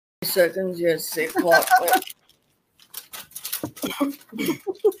Seconds, yes, 6 o'clock.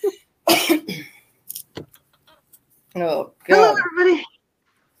 Oh, God. Hello, everybody.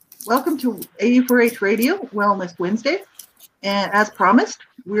 Welcome to 84H Radio Wellness Wednesday. And as promised,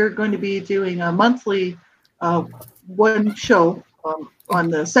 we're going to be doing a monthly one show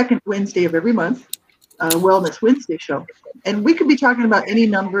on the second Wednesday of every month, Wellness Wednesday show. And we could be talking about any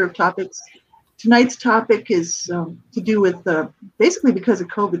number of topics. Tonight's topic is to do with basically because of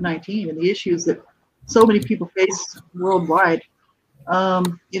COVID-19 and the issues that so many people face worldwide.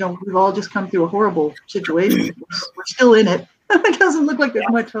 We've all just come through a horrible situation. We're still in it. It doesn't look like there's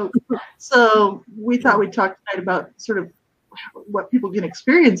much hope. So we thought we'd talk tonight about sort of what people can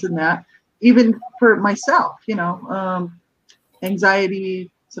experience in that, even for myself,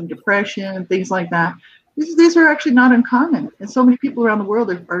 anxiety, some depression, things like that. These are actually not uncommon, and so many people around the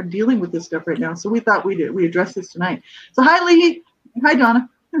world are dealing with this stuff right now. So we thought we address this tonight. So hi, Lee. Hi, Donna.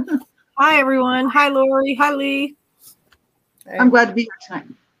 Hi, everyone. Hi, Lori. Hi, Lee. I'm glad to be here tonight.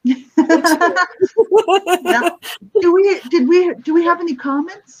 Now, do we have any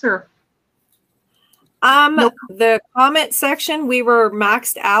comments or? Nope. The comment section, we were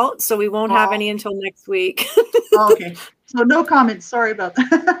maxed out, so we won't have any until next week. Okay. So no comments. Sorry about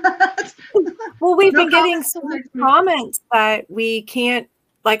that. Well, we've been getting so many comments that we can't,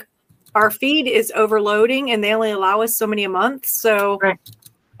 like, our feed is overloading and they only allow us so many a month. So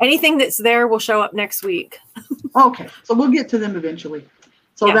anything that's there will show up next week. Okay. So we'll get to them eventually.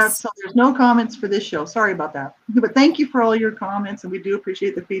 So so there's no comments for this show. Sorry about that. But thank you for all your comments, and we do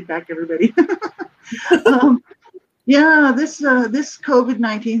appreciate the feedback, everybody. This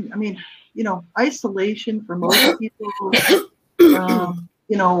COVID-19, I mean, isolation for most people,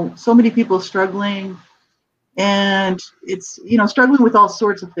 so many people struggling, and it's, struggling with all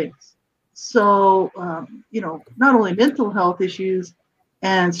sorts of things. So, not only mental health issues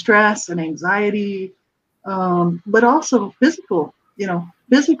and stress and anxiety, but also physical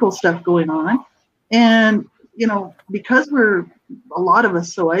stuff going on. And, because a lot of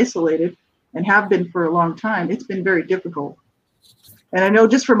us so isolated and have been for a long time, it's been very difficult. And I know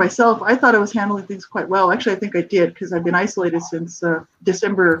just for myself, I thought I was handling things quite well. Actually, I think I did, because I've been isolated since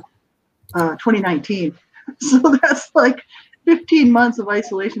December 2019. So that's like 15 months of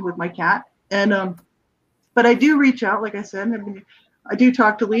isolation with my cat. And but I do reach out, like I said. I do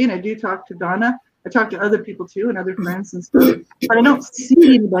talk to Lee and I do talk to Donna. I talk to other people too and other friends and stuff. But I don't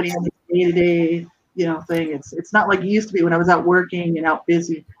see anybody on the day-to-day, thing. It's not like it used to be when I was out working and out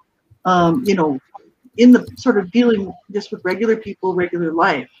busy. In the sort of dealing just with regular people, regular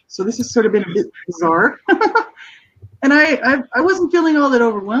life. So this has sort of been a bit bizarre. And I wasn't feeling all that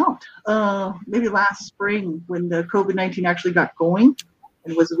overwhelmed. Maybe last spring when the COVID-19 actually got going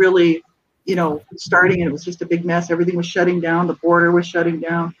and was really, starting, and it was just a big mess. Everything was shutting down. The border was shutting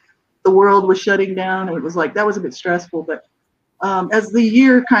down. The world was shutting down. And it was like, that was a bit stressful. But as the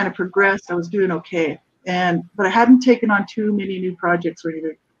year kind of progressed, I was doing okay. But I hadn't taken on too many new projects or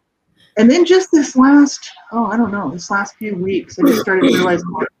anything. And then just this last few weeks, I just started realizing,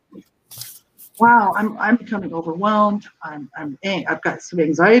 wow, I'm becoming overwhelmed. I've got some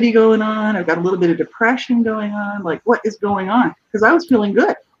anxiety going on. I've got a little bit of depression going on. Like, what is going on? Because I was feeling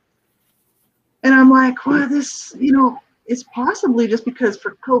good. And I'm like, wow, this, it's possibly just because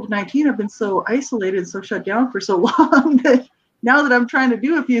for COVID-19, I've been so isolated and so shut down for so long that now that I'm trying to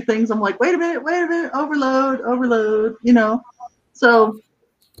do a few things, I'm like, wait a minute, overload, So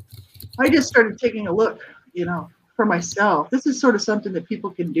I just started taking a look, for myself. This is sort of something that people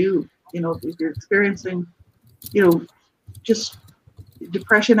can do, if you're experiencing, just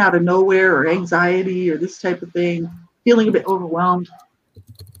depression out of nowhere or anxiety or this type of thing, feeling a bit overwhelmed.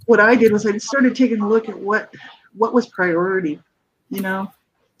 What I did was I just started taking a look at what was priority, Yeah.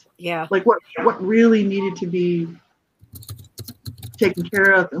 Like what really needed to be taken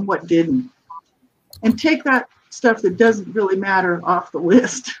care of and what didn't. And take that stuff that doesn't really matter off the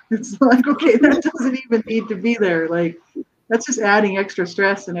list. It's like, okay, that doesn't even need to be there. Like, that's just adding extra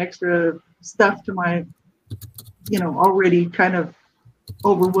stress and extra stuff to my, already kind of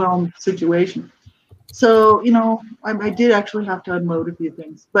overwhelmed situation. So, I did actually have to unload a few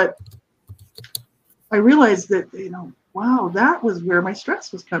things, but I realized that, wow, that was where my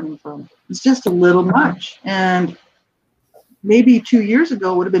stress was coming from. It's just a little much. And maybe 2 years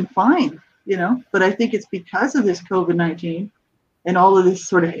ago would have been fine. But I think it's because of this COVID-19 and all of this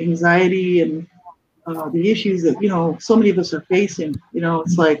sort of anxiety and the issues that, so many of us are facing.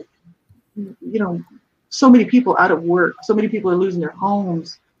 It's like, so many people out of work, so many people are losing their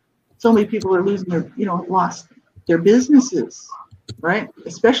homes, so many people are losing their, lost their businesses, right?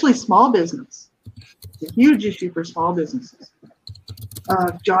 Especially small business. It's a huge issue for small businesses.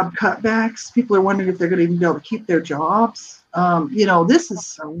 job cutbacks. People are wondering if they're going to even be able to keep their jobs. This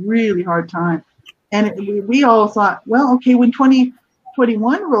is a really hard time. And we all thought, well, okay, when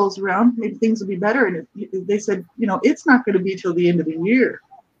 2021 rolls around, maybe things will be better. And they said, it's not going to be till the end of the year.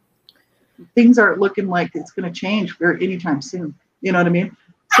 Things aren't looking like it's going to change anytime soon. You know what I mean?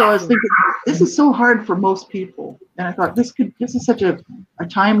 So I was thinking, this is so hard for most people. And I thought this is such a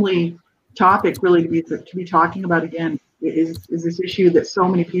timely topic really to be talking about again, is this issue that so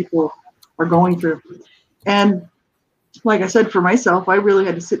many people are going through. And like I said, for myself, I really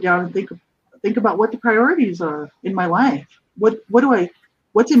had to sit down and think about what the priorities are in my life.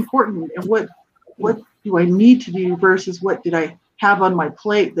 What's important, and what do I need to do versus what did I have on my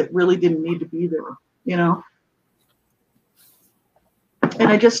plate that really didn't need to be there, And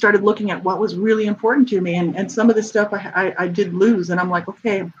I just started looking at what was really important to me, and some of the stuff I did lose, and I'm like,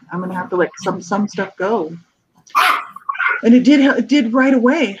 okay, I'm gonna have to let some stuff go. And it did right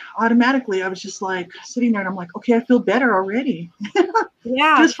away, automatically. I was just like sitting there and I'm like, okay, I feel better already.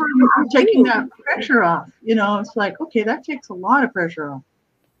 Yeah. Just for taking that pressure off, it's like, okay, that takes a lot of pressure off.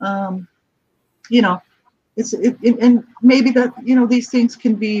 And maybe that, these things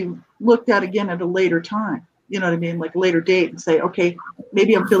can be looked at again at a later time, you know what I mean? Like a later date, and say, okay,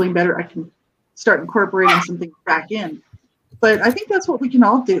 maybe I'm feeling better. I can start incorporating something back in. But I think that's what we can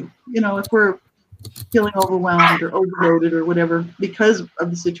all do, if we're feeling overwhelmed or overloaded or whatever because of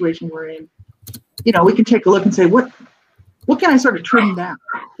the situation we're in. We can take a look and say, what can I sort of trim back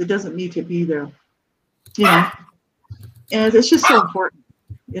that doesn't need to be there? And it's just so important.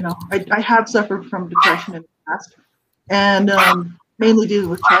 I have suffered from depression in the past, and mainly due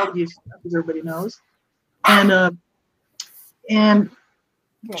with child abuse, as everybody knows, and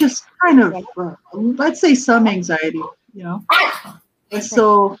just kind of let's say some anxiety, And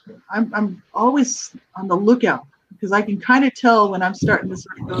so I'm always on the lookout because I can kind of tell when I'm starting to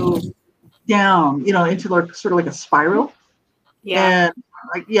sort of go down, into sort of like a spiral. Yeah. And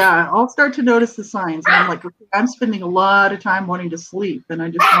I'll start to notice the signs, and I'm like, okay, I'm spending a lot of time wanting to sleep, and I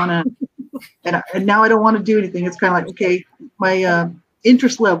just want to, and now I don't want to do anything. It's kind of like, okay, my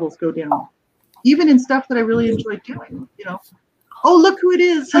interest levels go down, even in stuff that I really enjoy doing. Oh, look who it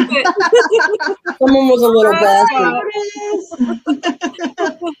is! Someone was a little bastard.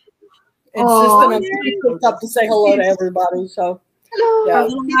 Insisting on being up to say hello to everybody. So, hello, yeah.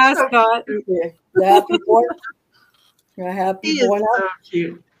 Little mascot. The happy boy. A happy he boy. is so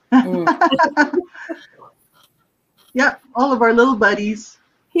cute. Yeah, all of our little buddies.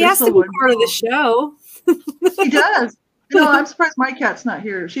 He has to be part of the show. He does. I'm surprised my cat's not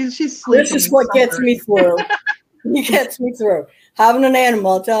here. She's sleeping. This is what gets me through. He gets me through. Having an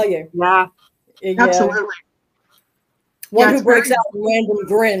animal, I'll tell you. Yeah. Absolutely. One who breaks out in random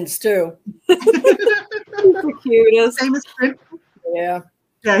grins, too. He's the cutest. Famous Chris. Yeah.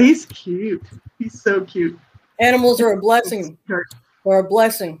 Yeah, he's cute. He's so cute. Animals are a blessing. Or a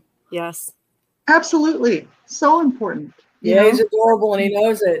blessing. Yes. Absolutely. So important. Yeah, he's adorable and he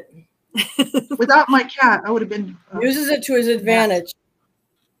knows it. Without my cat, I would have been. Uses it to his advantage.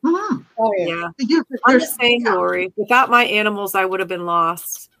 Mm-hmm. Oh, yeah. Yeah. They do. I'm the same, Lori. Without my animals, I would have been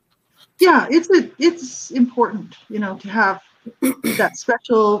lost. Yeah, it's important, to have that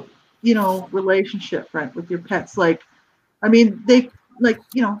special, relationship, right, with your pets. Like, I mean, they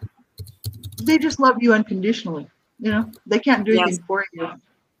they just love you unconditionally. They can't do anything for you,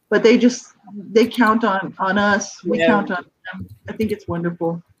 but they count on us. We count on them. I think it's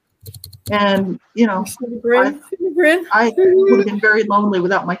wonderful. And I would have been very lonely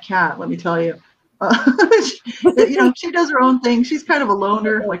without my cat, let me tell you. She does her own thing. She's kind of a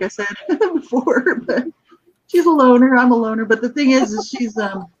loner, like I said before, but she's a loner. I'm a loner. But the thing is she's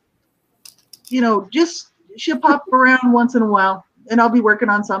she'll pop around once in a while, and I'll be working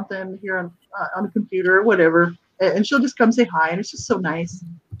on something here on the computer or whatever, and she'll just come say hi, and it's just so nice.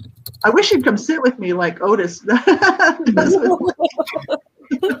 I wish she'd come sit with me like Otis does with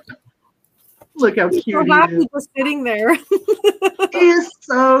me. Look how cute so happy he is. Just sitting there. He is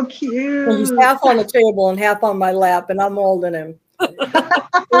so cute. Well, he's half on the table and half on my lap, and I'm holding him.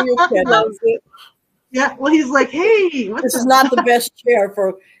 Yeah, well, he's like, hey, this is not the best chair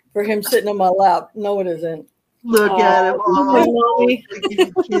for him sitting on my lap. No, it isn't. Look at him.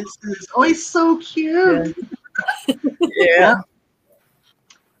 Oh, he's so cute. Yeah.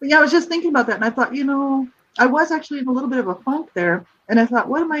 But yeah, I was just thinking about that, and I thought, I was actually in a little bit of a funk there, and I thought,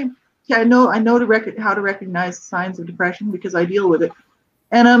 what am I? Yeah, I know how to recognize signs of depression because I deal with it,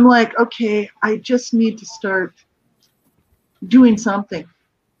 and I'm like, okay, I just need to start doing something,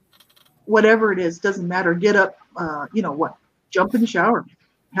 whatever it is, doesn't matter. Get up, jump in the shower,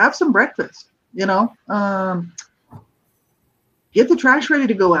 have some breakfast, get the trash ready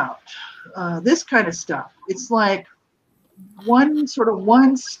to go out. This kind of stuff. It's like one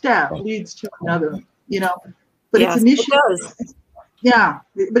step leads to another, but Yes, it's initiative. it does. Yeah,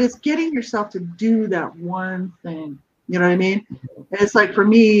 but it's getting yourself to do that one thing. You know what I mean? And it's like for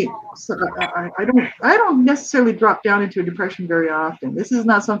me, so I don't necessarily drop down into a depression very often. This is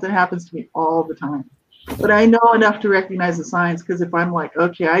not something that happens to me all the time. But I know enough to recognize the signs, because if I'm like,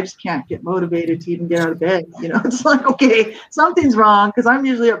 okay, I just can't get motivated to even get out of bed, it's like, okay, something's wrong, because I'm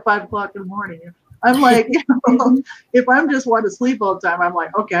usually up 5 o'clock in the morning. I'm like, if I'm just want to sleep all the time, I'm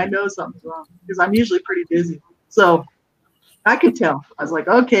like, okay, I know something's wrong, because I'm usually pretty busy. So I could tell. I was like,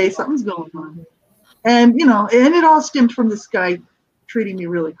 okay, something's going on. And, and it all stemmed from this guy treating me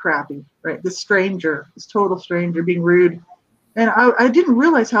really crappy, right? This total stranger being rude. And I didn't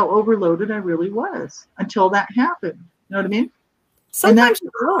realize how overloaded I really was until that happened. You know what I mean? Sometimes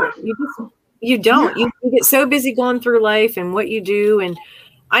you don't. You don't. Yeah. You get so busy going through life and what you do. And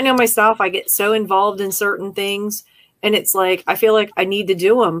I know myself, I get so involved in certain things. And it's like, I feel like I need to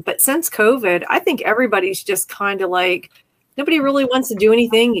do them. But since COVID, I think everybody's just kind of like, nobody really wants to do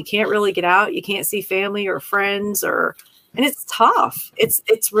anything. You can't really get out. You can't see family or friends, and it's tough.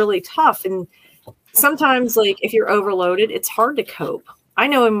 It's really tough. And sometimes, like, if you're overloaded, it's hard to cope. I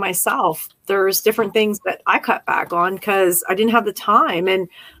know in myself, there's different things that I cut back on because I didn't have the time. And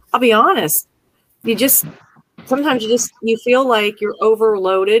I'll be honest, sometimes you feel like you're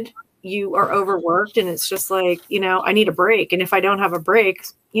overloaded, you are overworked, and it's just like, I need a break. And if I don't have a break,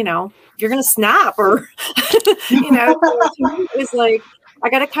 you're going to snap, or, it's like, I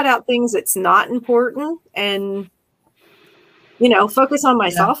got to cut out things that's not important and, focus on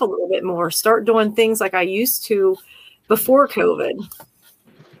myself a little bit more, start doing things like I used to before COVID.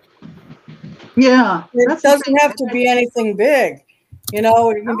 Yeah. It doesn't have to be anything big. It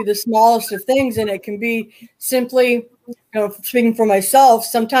can be the smallest of things, and it can be simply, speaking for myself,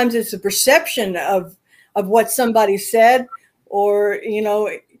 sometimes it's a perception of what somebody said or,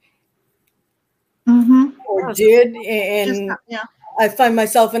 or did. And I find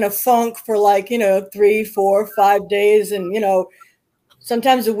myself in a funk for 3, 4, 5 days, and,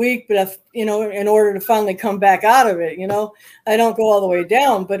 sometimes a week, but in order to finally come back out of it, I don't go all the way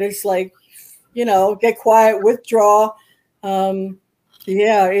down, but it's like, get quiet, withdraw.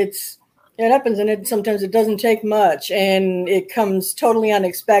 It happens, and sometimes it doesn't take much, and it comes totally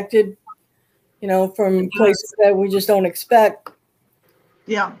unexpected, from places that we just don't expect.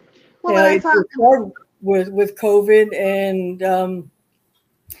 Yeah. Well, it's hard with COVID, and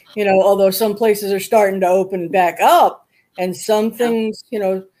although some places are starting to open back up, and some things,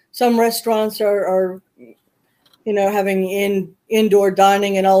 some restaurants are having indoor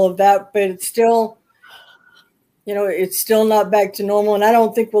dining and all of that, but it's still. It's still not back to normal, and I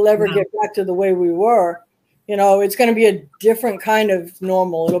don't think we'll ever get back to the way we were. It's going to be a different kind of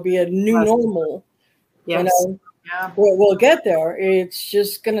normal. It'll be a new normal. Yes. Yeah. We'll get there. It's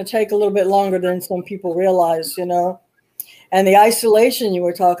just going to take a little bit longer than some people realize, And the isolation you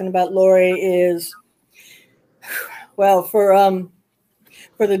were talking about, Lori, is, well, for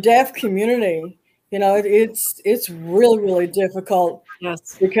the deaf community, it's really, really difficult.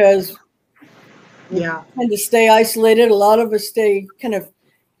 Yes. Because we tend to stay isolated. A lot of us stay kind of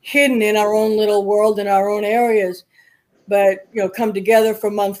hidden in our own little world in our own areas, but come together for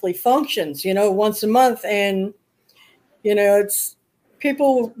monthly functions, once a month, and it's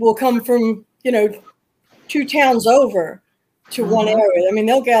people will come from 2 towns over to one area. I mean,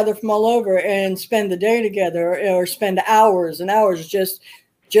 they'll gather from all over and spend the day together, or spend hours and hours just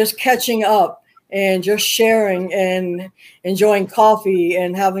catching up and just sharing and enjoying coffee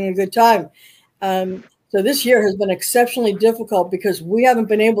and having a good time. So this year has been exceptionally difficult because we haven't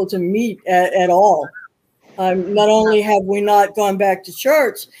been able to meet at all. Not only have we not gone back to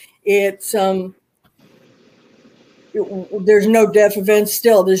church, it's there's no deaf events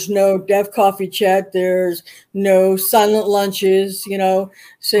still. There's no deaf coffee chat. There's no silent lunches, So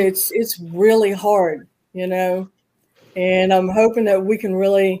it's really hard, And I'm hoping that we can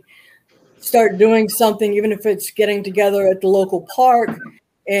really start doing something, even if it's getting together at the local park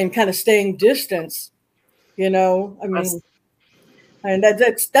and kind of staying distance, I mean, and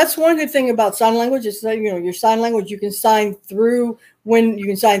that's one good thing about sign language is that, your sign language, you can sign through windows,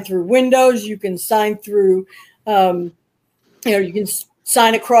 you can sign through, you can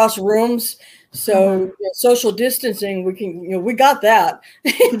sign across rooms. So social distancing, we got that.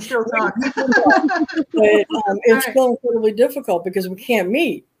 You can still talk. But it's still incredibly difficult because we can't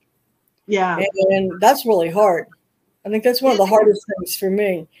meet. Yeah. And that's really hard. I think that's one of the hardest things for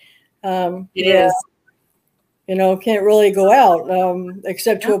me. It is. Can't really go out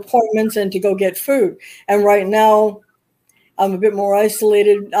except to appointments and to go get food. And right now, I'm a bit more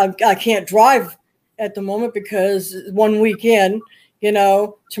isolated. I can't drive at the moment because 1 weekend,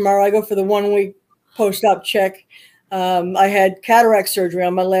 tomorrow I go for the 1 week post-op check. I had cataract surgery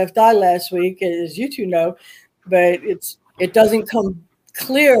on my left eye last week, as you two know, but it doesn't come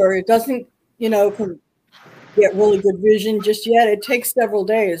clear. It doesn't, get really good vision just yet. It takes several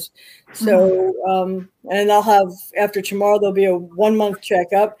days. So, and I'll have, after tomorrow, there'll be a 1 month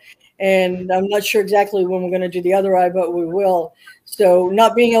checkup, and I'm not sure exactly when we're going to do the other eye, but we will. So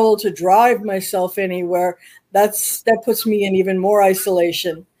not being able to drive myself anywhere, that puts me in even more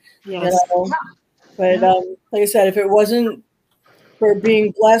isolation. Yes. But like I said, if it wasn't for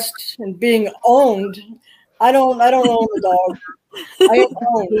being blessed and being owned, I don't own a dog. I am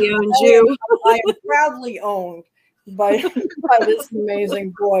owned. He owns you. I am proudly owned by this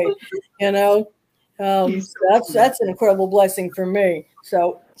amazing boy. That's an incredible blessing for me.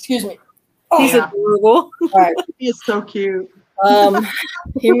 So, excuse me. He's adorable. All right. He is so cute.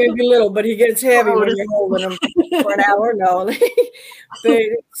 He may be little, but he gets heavy when you're holding him for an hour. No, but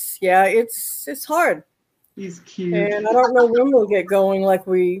it's hard. He's cute, and I don't know when we'll get going like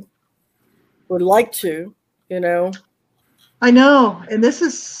we would like to. I know, and this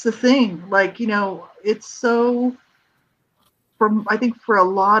is the thing. Like, it's so. I think for a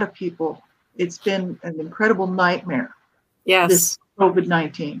lot of people, it's been an incredible nightmare. Yes. This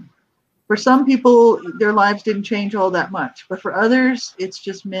COVID-19. For some people, their lives didn't change all that much, but for others, it's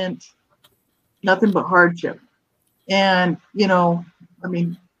just meant nothing but hardship. And,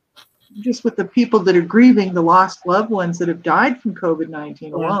 just with the people that are grieving the lost loved ones that have died from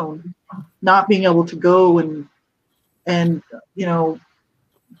COVID-19 alone, not being able to go and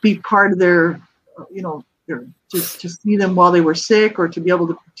be part of their, just to see them while they were sick, or to be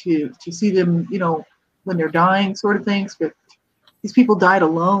able to see them, when they're dying, sort of things. But these people died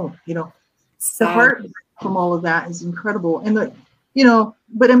alone, The heart from all of that is incredible. And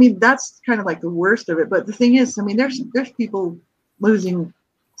but I mean, that's kind of like the worst of it. But the thing is, I mean, there's people losing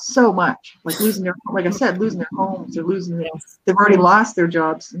so much, like losing their homes, or they've already lost their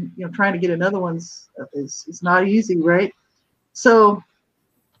jobs, and trying to get another one's is not easy, right? So,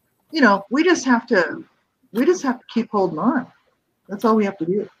 we just have to keep holding on. That's all we have to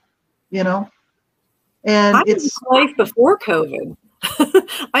do, And I was life before COVID.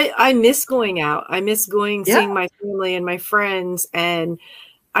 I miss going out. I miss seeing my family and my friends, and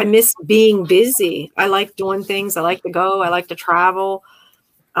I miss being busy. I like doing things. I like to go. I like to travel.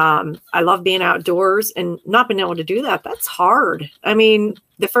 I love being outdoors, and not being able to do that. That's hard. I mean,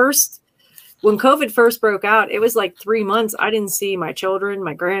 when COVID first broke out, it was like 3 months. I didn't see my children,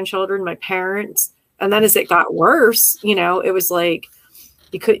 my grandchildren, my parents. And then as it got worse, it was like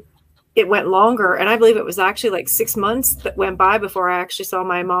it went longer. And I believe it was actually like 6 months that went by before I actually saw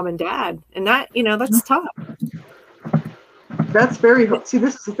my mom and dad. And that, that's tough. That's very hard. See,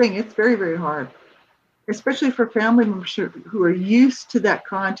 this is the thing. It's very, very hard, especially for family members who are used to that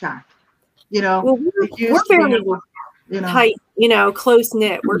contact. Well, we're very tight, close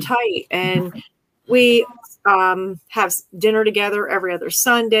knit. We're tight, and we have dinner together every other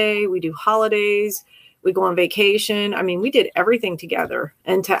Sunday. We do holidays. We go on vacation. I mean, we did everything together.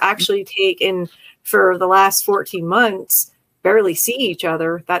 And to actually take in for the last 14 months, barely see each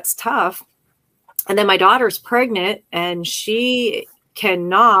other, that's tough. And then my daughter's pregnant, and she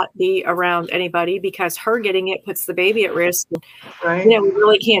cannot be around anybody because her getting it puts the baby at risk. Right. We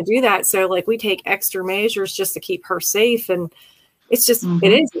really can't do that. So like we take extra measures just to keep her safe. And it's just,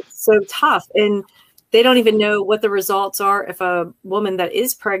 it's so tough. And they don't even know what the results are. If a woman that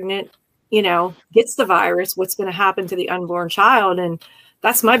is pregnant, gets the virus, what's going to happen to the unborn child. And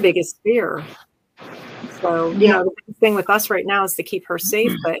that's my biggest fear. So, the biggest thing with us right now is to keep her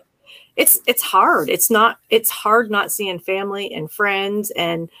safe, but it's hard. It's hard not seeing family and friends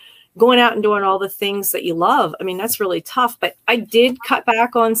and going out and doing all the things that you love. I mean, that's really tough, but I did cut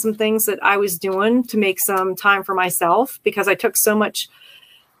back on some things that I was doing to make some time for myself, because I took so much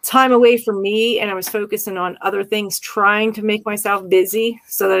time away from me and I was focusing on other things, trying to make myself busy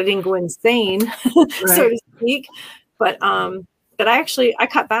so that I didn't go insane, so to speak. But I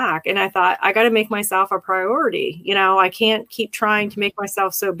cut back, and I thought, I got to make myself a priority. I can't keep trying to make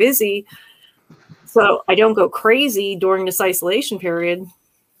myself so busy so I don't go crazy during this isolation period.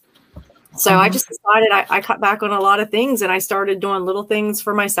 So I just decided I cut back on a lot of things, and I started doing little things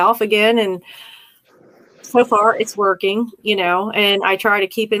for myself again. And so far it's working, and I try to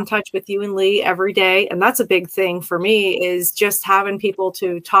keep in touch with you and Lee every day. And that's a big thing for me, is just having people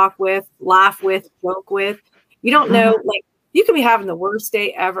to talk with, laugh with, joke with. You don't know, like, you can be having the worst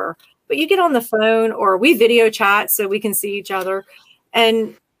day ever, but you get on the phone, or we video chat so we can see each other.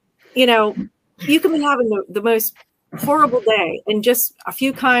 And, you can be having the most horrible day and just a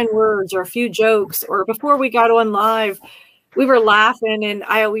few kind words or a few jokes, or before we got on live, we were laughing, and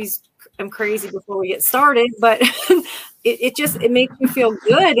I always am crazy before we get started, but it makes you feel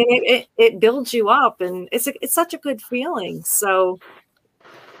good, and it builds you up, and it's such a good feeling. So,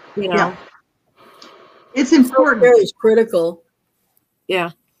 it's important. Self-care is critical.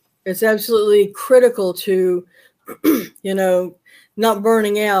 Yeah. It's absolutely critical to, not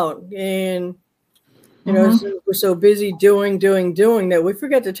burning out. And, we're so busy doing that we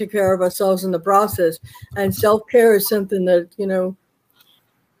forget to take care of ourselves in the process. And self-care is something that,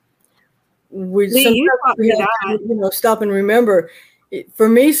 we have to, stop and remember. For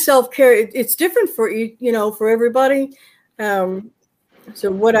me, self-care, it's different for each, for everybody.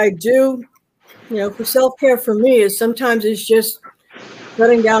 So what I do, for self-care for me is sometimes it's just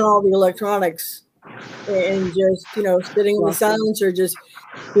shutting down all the electronics and just, sitting in the silence, or just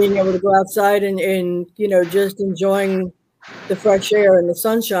being able to go outside and just enjoying the fresh air and the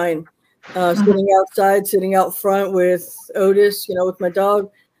sunshine, sitting outside, sitting out front with Otis, with my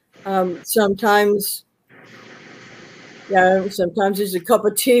dog. Sometimes it's a cup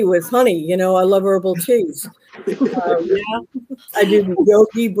of tea with honey. I love herbal teas. I do the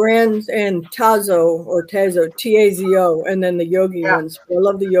Yogi brands and Tazo, Tazo, and then the Yogi ones. I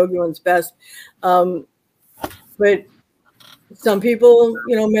love the Yogi ones best. But some people,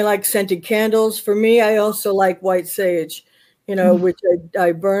 may like scented candles. For me, I also like white sage, which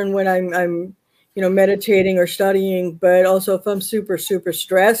I burn when I'm meditating or studying. But also if I'm super, super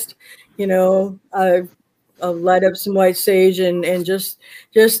stressed, I'll light up some white sage and just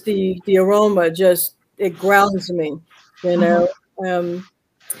the aroma, it grounds me,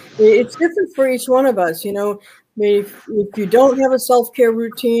 it's different for each one of us, if you don't have a self-care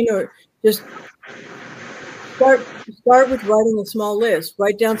routine, or just start with writing a small list,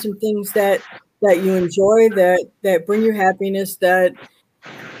 write down some things that you enjoy, that bring you happiness, that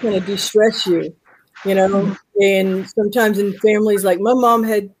kind of de-stress you, and sometimes in families, like my mom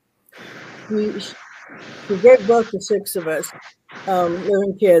she gave birth to 6 of us,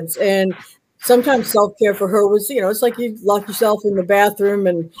 living kids, and sometimes self-care for her was, it's like you lock yourself in the bathroom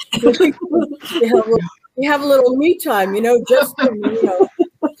and you have a little me time, just to,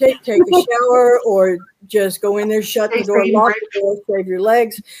 take a shower, or just go in there, shut the door, lock the door, save your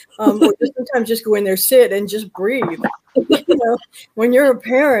legs, or sometimes just go in there, sit, and just breathe. When you're a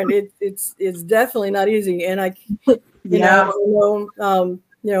parent, it's definitely not easy. And I know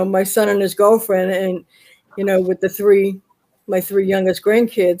my son and his girlfriend, and with my 3 youngest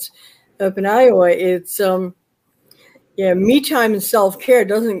grandkids up in Iowa, it's me time and self-care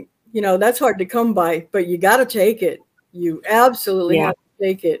doesn't, that's hard to come by, but you got to take it. You absolutely have to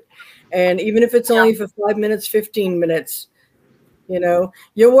take it. And even if it's only for 5 minutes, 15 minutes, you're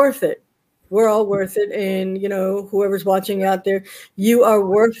worth it. We're all worth it. And, whoever's watching out there, you are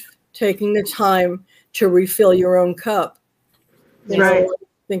worth taking the time to refill your own cup. Right.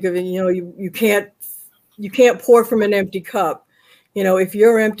 Think of it, you can't pour from an empty cup. If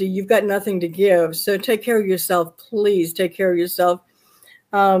you're empty, you've got nothing to give. So take care of yourself. Please take care of yourself.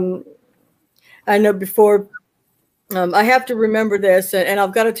 I know before, I have to remember this, and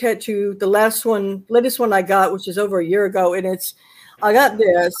I've got a tattoo. The latest one I got, which is over a year ago, and I got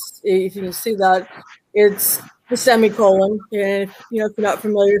this. If you can see that, it's the semicolon. And if you're not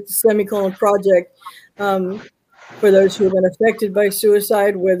familiar, it's the Semicolon Project. For those who have been affected by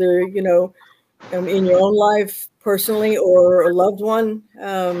suicide, whether in your own life personally or a loved one.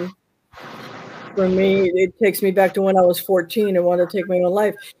 For me, it takes me back to when I was 14 and wanted to take my own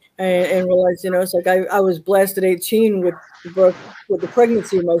life, and realized, it's like I was blessed at 18 with the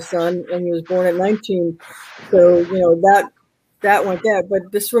pregnancy of my son, and he was born at 19. So that went there.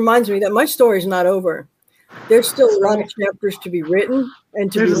 But this reminds me that my story is not over. There's still a lot of chapters to be written, and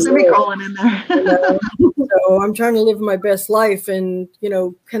there's a semicolon in there. So I'm trying to live my best life, and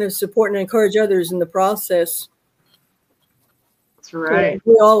kind of support and encourage others in the process. That's right.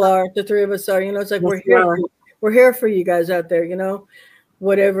 So we all are. The 3 of us are. It's like we're here for you guys out there.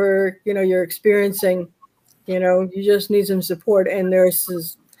 Whatever you're experiencing, you just need some support. And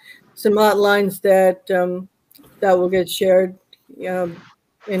there's some hotlines that will get shared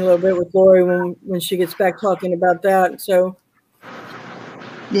in a little bit with Lori when she gets back talking about that. So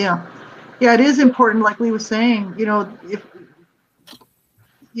yeah, it is important, like Lee was saying, if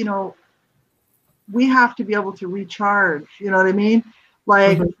we have to be able to recharge, you know what I mean?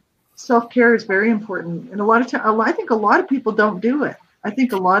 Like self-care is very important, and a lot of time I think a lot of people don't do it. I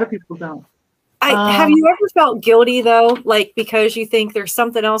think a lot of people don't. Have you ever felt guilty though, like because you think there's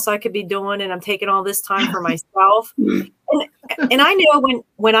something else I could be doing and I'm taking all this time for myself? And I know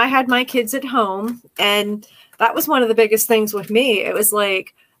when I had my kids at home, and that was one of the biggest things with me. It was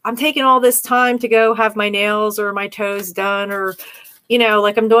like, I'm taking all this time to go have my nails or my toes done, or, you know,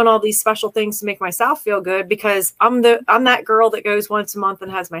 like I'm doing all these special things to make myself feel good because I'm that girl that goes once a month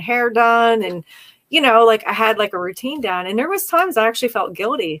and has my hair done. And, you know, like I had like a routine down, and there was times I actually felt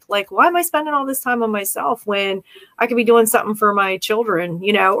guilty. Like, why am I spending all this time on myself when I could be doing something for my children,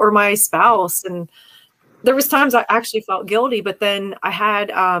 you know, or my spouse? And there was times I actually felt guilty, but then I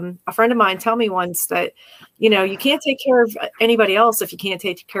had a friend of mine tell me once that, you know, you can't take care of anybody else if you can't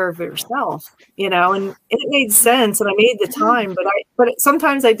take care of yourself, you know, and it made sense, and I made the time, but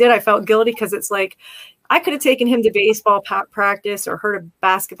sometimes I did. I felt guilty because it's like, I could have taken him to baseball practice or her to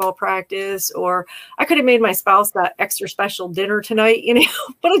basketball practice, or I could have made my spouse that extra special dinner tonight, you know,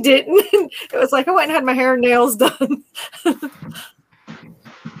 but I didn't. It was like, I went and had my hair and nails done.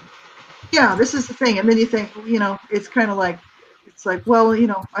 Yeah, this is the thing. And then you think, you know, it's kind of like, it's like, well, you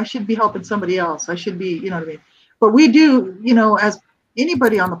know, I should be helping somebody else. I should be, you know what I mean? But we do, you know, as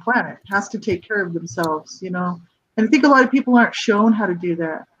anybody on the planet has to take care of themselves, you know? And I think a lot of people aren't shown how to do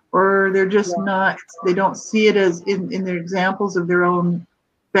that, or they're just not, they don't see it as in their examples of their own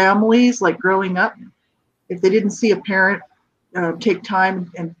families, like growing up. If they didn't see a parent take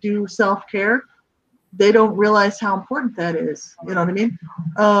time and do self-care, they don't realize how important that is. You know what I mean?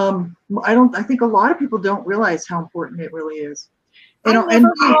 I think a lot of people don't realize how important it really is. You know, I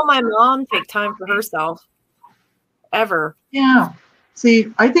never saw my mom take time for herself, ever. Yeah.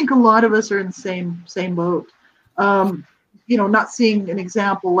 See, I think a lot of us are in the same boat. You know, not seeing an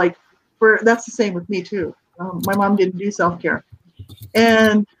example like that's the same with me too. My mom didn't do self-care,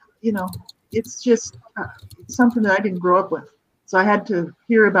 and you know, it's just it's something that I didn't grow up with. So I had to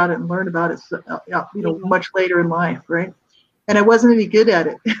hear about it and learn about it, you know, much later in life, right? And I wasn't any good at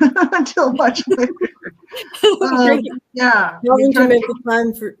it until much later. Yeah, having to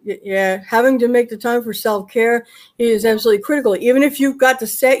make the time for self-care is absolutely critical. Even if you've got to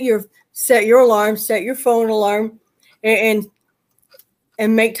set your alarm, set your phone alarm, and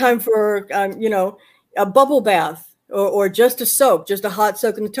make time for you know, a bubble bath or just a soak, just a hot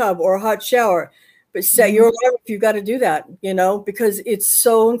soak in the tub or a hot shower. But set your alarm if you've got to do that, you know, because it's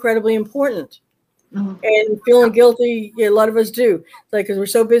so incredibly important. And feeling guilty, a lot of us do. It's like, because we're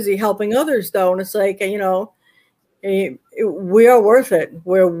so busy helping others, though. And it's like, you know, we are worth it.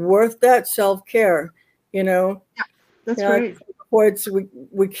 We're worth that self-care, you know. Yeah, that's right.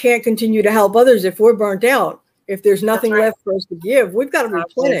 We can't continue to help others if we're burnt out. If there's nothing left for us to give, we've got to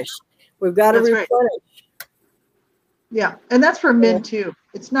replenish. We've got to replenish. Right. Yeah, and that's for men, too.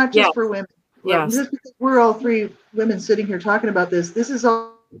 It's not just for women. Yes. Just because we're all three women sitting here talking about this, this is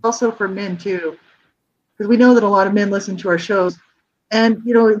also for men too, because we know that a lot of men listen to our shows, and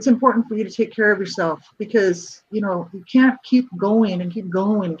you know, it's important for you to take care of yourself, because you know, you can't keep going and keep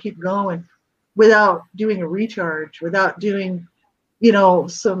going and keep going without doing a recharge, without doing, you know,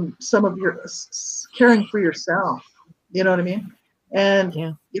 some of your caring for yourself. You know what I mean?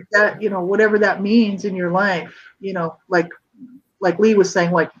 And if that, you know, whatever that means in your life, you know, like Lee was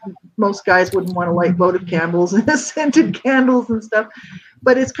saying, like most guys wouldn't want to light votive candles and scented candles and stuff,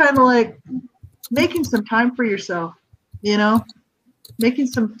 but it's kind of like making some time for yourself, you know, making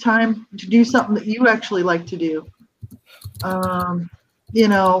some time to do something that you actually like to do. You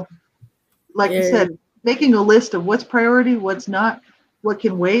know, like you said, making a list of what's priority, what's not, what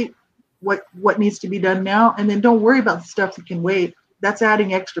can wait, what needs to be done now, and then don't worry about the stuff that can wait. That's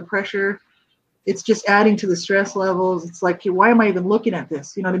adding extra pressure. It's just adding to the stress levels. It's like, why am I even looking at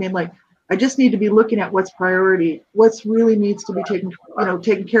this? You know what I mean? Like, I just need to be looking at what's priority, what's really needs to be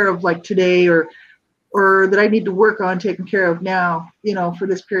taken care of, like today, or that I need to work on taking care of now, you know, for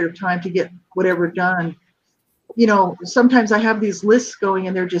this period of time to get whatever done. You know, sometimes I have these lists going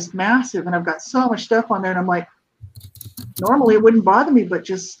and they're just massive, and I've got so much stuff on there, and I'm like, normally it wouldn't bother me, but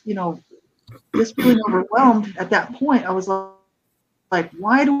just, you know, just feeling overwhelmed at that point, I was like,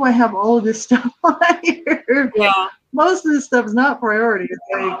 why do I have all of this stuff on here? Yeah. Most of this stuff is not priority.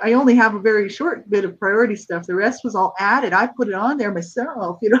 I only have a very short bit of priority stuff. The rest was all added. I put it on there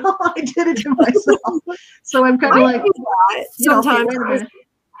myself, you know, I did it to myself. So I'm kind of like, sometimes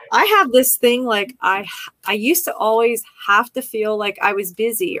I have this thing, like I used to always have to feel like I was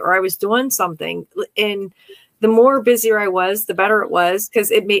busy or I was doing something. And the more busier I was, the better it was, because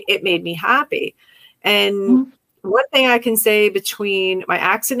it made me happy. And one thing I can say, between my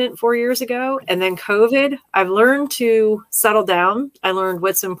accident 4 years ago and then COVID, I've learned to settle down. I learned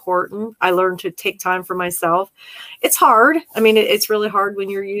what's important. I learned to take time for myself. It's hard. I mean, it's really hard when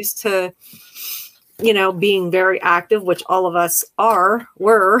you're used to, you know, being very active, which all of us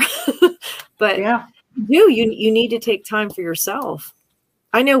were, but you need to take time for yourself.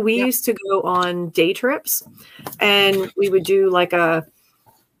 I know we used to go on day trips, and we would do like a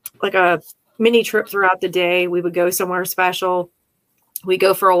mini trip throughout the day. We would go somewhere special. We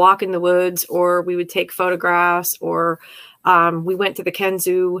go for a walk in the woods, or we would take photographs, or we went to the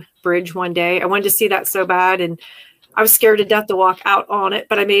Kenzu Bridge one day. I wanted to see that so bad, and I was scared to death to walk out on it,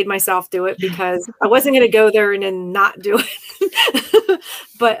 but I made myself do it because I wasn't going to go there and then not do it.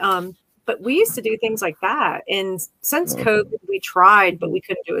 But we used to do things like that. And since COVID, we tried, but we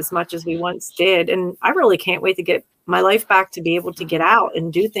couldn't do as much as we once did. And I really can't wait to get my life back to be able to get out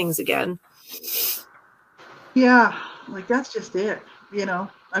and do things again. Yeah, like that's just it. You know,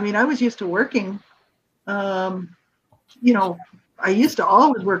 I mean, I was used to working, you know, I used to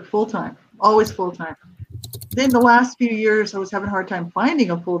always work full-time, always full-time. Then the last few years, I was having a hard time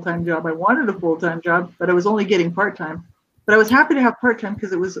finding a full-time job. I wanted a full-time job, but I was only getting part-time. But I was happy to have part-time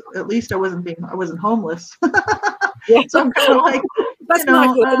because it was, at least I wasn't homeless. Yeah. So I'm kind of like, that's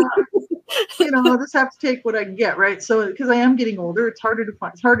not good. you know, I'll just have to take what I can get, right? So because I am getting older, it's harder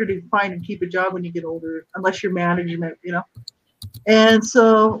to find and keep a job when you get older, unless you're management, you know. And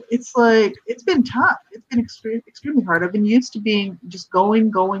so it's like, it's been tough. It's been extremely hard. I've been used to being just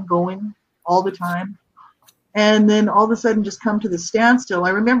going all the time. And then all of a sudden just come to the standstill. I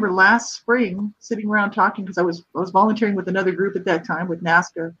remember last spring sitting around talking, because I was volunteering with another group at that time with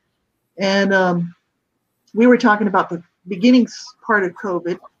NASCA. And we were talking about the beginnings part of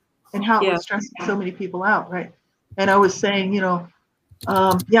COVID and how it was stressing so many people out, right? And I was saying, you know,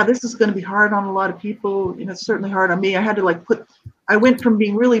 yeah, this is going to be hard on a lot of people. You know, it's certainly hard on me. I had to I went from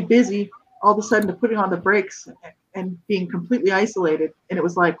being really busy all of a sudden to putting on the brakes and being completely isolated. And it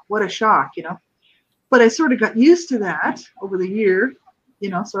was like, what a shock, you know. But I sort of got used to that over the year, you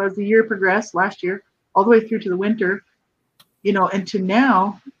know. So as the year progressed, last year, all the way through to the winter, you know, and to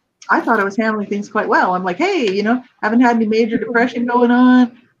now, I thought I was handling things quite well. I'm like, hey, you know, haven't had any major depression going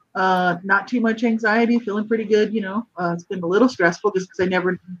on, not too much anxiety, feeling pretty good, you know. It's been a little stressful just because I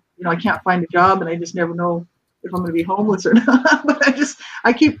never, you know, I can't find a job and I just never know if I'm going to be homeless or not. But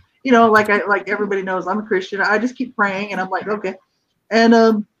I keep, you know, like everybody knows, I'm a Christian. I just keep praying and I'm like, okay,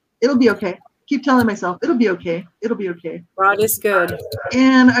 and it'll be okay. Keep telling myself it'll be okay. It'll be okay. God is good.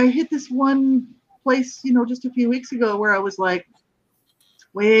 And I hit this one place, you know, just a few weeks ago where I was like,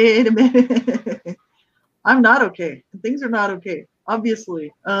 wait a minute, I'm not okay. Things are not okay.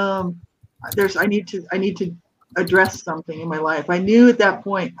 Obviously, I need to address something in my life. I knew at that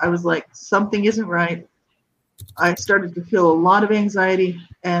point, I was like, something isn't right. I started to feel a lot of anxiety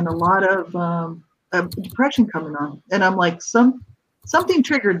and a lot of depression coming on, and I'm like, something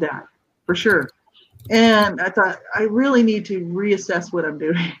triggered that. For sure. And I thought, I really need to reassess what I'm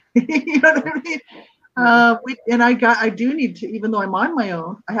doing. You know what I mean? I do need to, even though I'm on my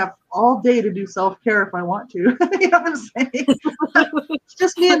own, I have all day to do self-care if I want to. You know what I'm saying? It's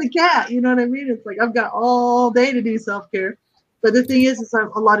just me and the cat. You know what I mean? It's like, I've got all day to do self-care. But the thing is I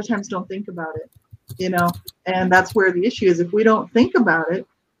a lot of times don't think about it, you know? And that's where the issue is. If we don't think about it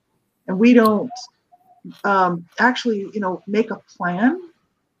and we don't actually, you know, make a plan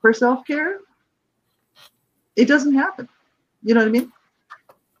for self-care, it doesn't happen. You know what I mean?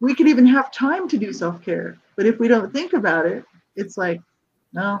 We could even have time to do self-care, but if we don't think about it, it's like,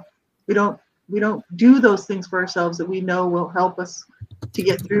 no, we don't do those things for ourselves that we know will help us to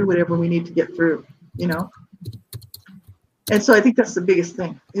get through whatever we need to get through, you know? And so I think that's the biggest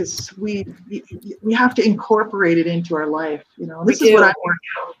thing is we have to incorporate it into our life, you know? This is what I'm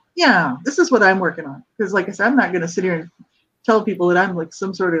working on. Yeah, this is what I'm working on. Because like I said, I'm not going to sit here and tell people that I'm like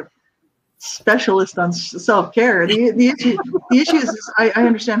some sort of specialist on self-care. The issue is I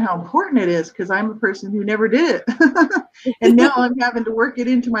understand how important it is because I'm a person who never did it. And now I'm having to work it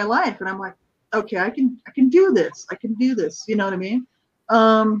into my life. And I'm like, okay, I can do this. I can do this. You know what I mean?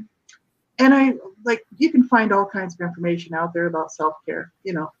 And you can find all kinds of information out there about self-care,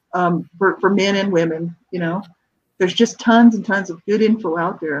 you know, for men and women, you know, there's just tons and tons of good info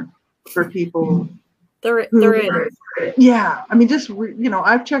out there for people. There is. Yeah, I mean, just you know,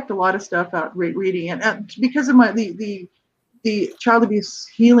 I've checked a lot of stuff out reading, and because of the child abuse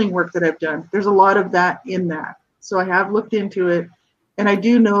healing work that I've done, there's a lot of that in that. So I have looked into it, and I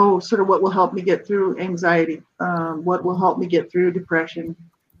do know sort of what will help me get through anxiety, what will help me get through depression,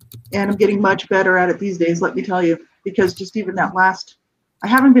 and I'm getting much better at it these days. Let me tell you, because just even I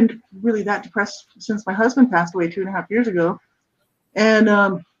haven't been really that depressed since my husband passed away 2.5 years ago,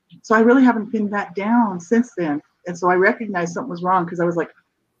 and so I really haven't been that down since then. And so I recognized something was wrong because I was like,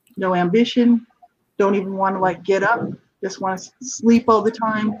 no ambition, don't even want to like get up, just want to sleep all the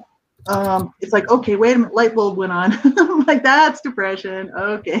time. It's like, okay, wait a minute, light bulb went on. I'm like, that's depression.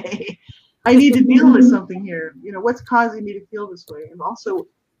 Okay. I need to deal with something here. You know, what's causing me to feel this way? And also,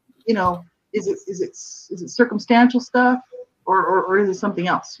 you know, is it circumstantial stuff, or is it something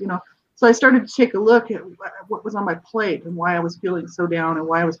else? You know, so I started to take a look at what was on my plate and why I was feeling so down and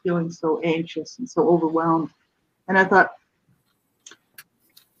why I was feeling so anxious and so overwhelmed. And I thought,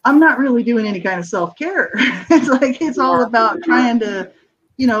 I'm not really doing any kind of self-care. It's like it's all about trying to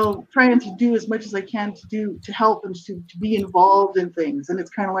do as much as I can to help and to be involved in things. And it's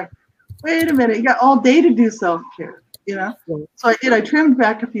kind of like, wait a minute, you got all day to do self-care, you know? So I did. I trimmed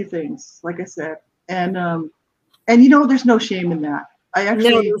back a few things, like I said, and you know, there's no shame in that.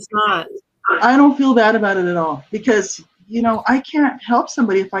 No, there's not. I don't feel bad about it at all, because you know, I can't help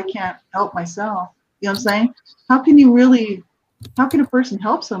somebody if I can't help myself. You know what I'm saying? How can a person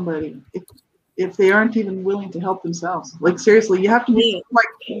help somebody if they aren't even willing to help themselves? Like, seriously, you have to be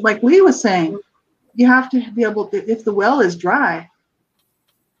like Lee was saying, you have to be able to, if the well is dry,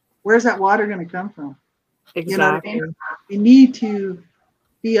 where's that water going to come from? Exactly. You know what I mean? We need to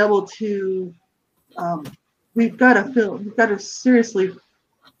be able to, we've got to seriously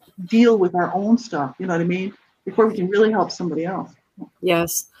deal with our own stuff, you know what I mean? Before we can really help somebody else.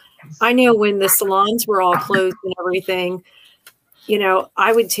 Yes. I know when the salons were all closed and everything, you know,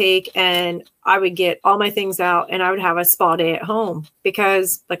 I would take and I would get all my things out and I would have a spa day at home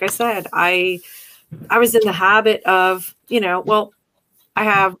because, like I said, I was in the habit of, you know, well,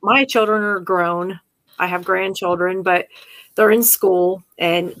 my children are grown. I have grandchildren, but they're in school.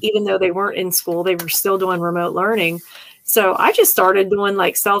 And even though they weren't in school, they were still doing remote learning. So I just started doing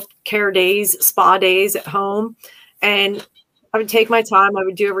like self-care days, spa days at home. And I would take my time. I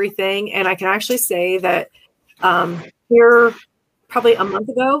would do everything. And I can actually say that here, probably a month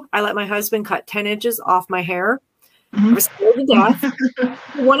ago, I let my husband cut 10 inches off my hair. I was scared to death.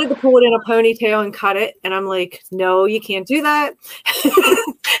 He wanted to pull it in a ponytail and cut it. And I'm like, no, you can't do that.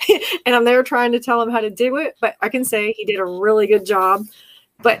 And I'm there trying to tell him how to do it. But I can say he did a really good job.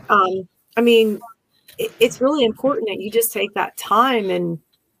 But I mean, it's really important that you just take that time and,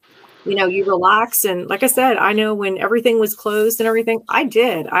 you know, you relax. And like I said, I know when everything was closed and everything, I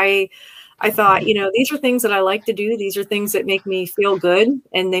did. I thought, you know, these are things that I like to do. These are things that make me feel good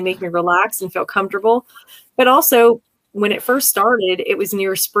and they make me relax and feel comfortable. But also when it first started, it was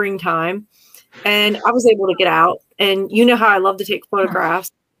near springtime and I was able to get out, and you know how I love to take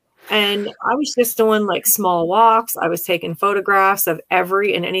photographs. And I was just doing like small walks. I was taking photographs of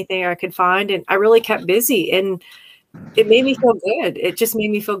every and anything I could find. And I really kept busy and it made me feel good. It just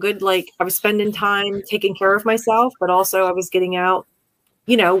made me feel good. Like I was spending time taking care of myself, but also I was getting out,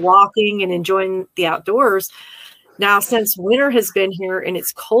 you know, walking and enjoying the outdoors. Now, since winter has been here and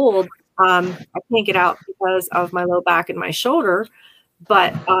it's cold, I can't get out because of my low back and my shoulder.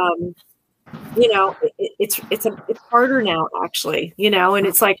 But, you know, it's harder now, actually, you know, and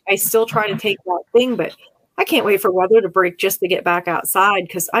it's like I still try to take that thing, but I can't wait for weather to break just to get back outside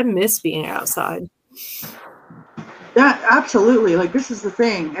because I miss being outside. Yeah, absolutely. Like this is the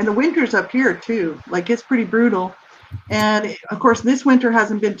thing. And the winters up here, too. Like it's pretty brutal. And of course, this winter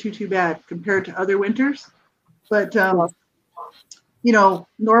hasn't been too bad compared to other winters. But, you know,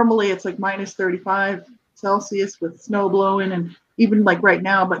 normally it's like minus 35 Celsius with snow blowing, and even like right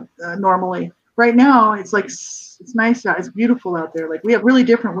now, but normally right now it's like, it's nice out. It's beautiful out there. Like we have really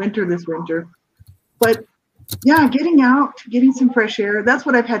different winter this winter. But yeah, getting out, getting some fresh air. That's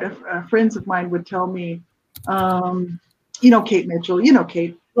what I've had friends of mine would tell me. You know, Kate Mitchell, you know,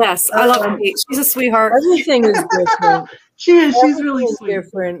 Kate. Yes, I love Kate. She's a sweetheart. Everything is different. She is. She's really sweet.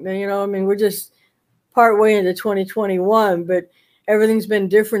 Different. You know, I mean, we're just part way into 2021, but everything's been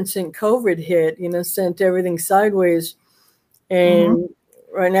different since COVID hit, you know, sent everything sideways. And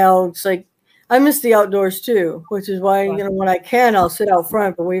right now it's like, I miss the outdoors too, which is why, you know, when I can, I'll sit out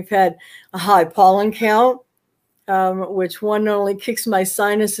front, but we've had a high pollen count, which one not only kicks my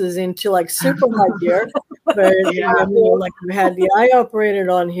sinuses into like super high gear, but you know, like we had the eye operated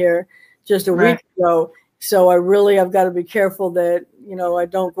on here just a week ago. So I've got to be careful that, you know, I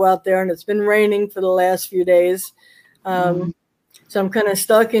don't go out there, and it's been raining for the last few days. So I'm kind of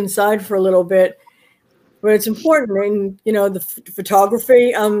stuck inside for a little bit, but it's important. And, you know, the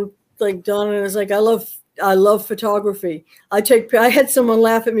photography, like Donna is like, I love photography. I had someone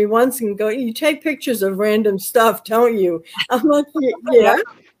laugh at me once and go, you take pictures of random stuff, don't you? I'm like, yeah,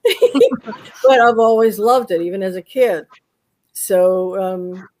 but I've always loved it, even as a kid.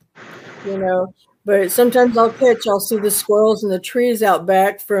 So, you know, but sometimes I'll see the squirrels in the trees out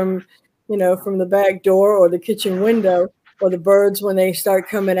back from, you know, from the back door or the kitchen window, or the birds when they start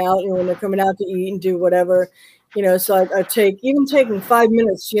coming out, you know, when they're coming out to eat and do whatever, you know. So I taking 5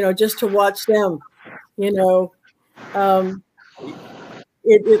 minutes, you know, just to watch them, you know.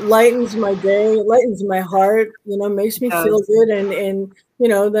 it lightens my day, it lightens my heart, you know, makes me feel good, and you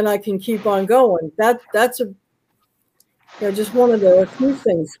know, then I can keep on going. That's a, you know, just one of the few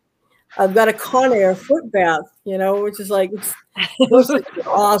things. I've got a Conair foot bath, you know, which is like, it's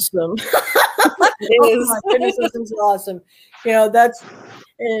awesome. It is. Oh my goodness, this is awesome. You know, that's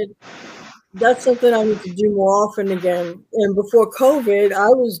something I need to do more often again. And before COVID, I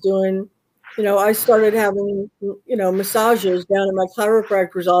was doing, you know, I started having, you know, massages down at my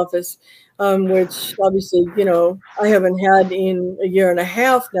chiropractor's office, which obviously, you know, I haven't had in a year and a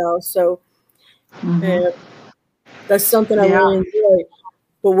half now. So that's something I really enjoy.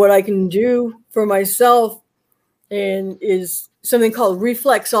 But what I can do for myself is something called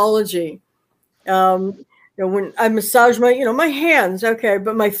reflexology. You know, when I massage my, you know, my hands, okay,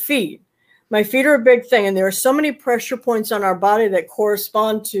 but my feet are a big thing. And there are so many pressure points on our body that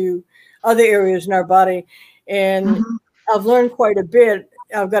correspond to other areas in our body. And I've learned quite a bit.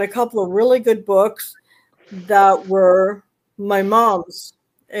 I've got a couple of really good books that were my mom's,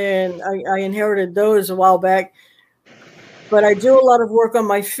 and I inherited those a while back. But I do a lot of work on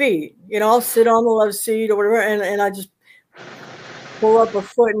my feet. You know, I'll sit on the left seat or whatever, and I just pull up a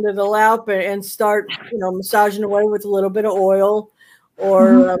foot into the lap and start, you know, massaging away with a little bit of oil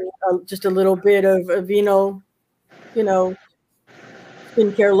or just a little bit of Aveeno, you know,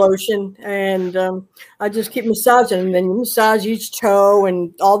 skincare lotion. And I just keep massaging. And then you massage each toe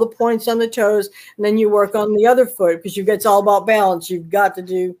and all the points on the toes. And then you work on the other foot because it's all about balance. You've got to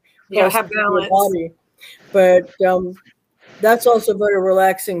do have balance. Your body. But that's also very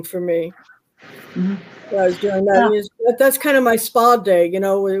relaxing for me. I was doing that. Yeah. That's kind of my spa day, you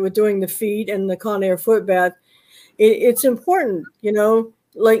know, with doing the feet and the Conair foot bath. It's important, you know,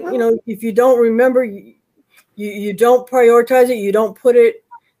 like, you know, if you don't remember, you don't prioritize it, you don't put it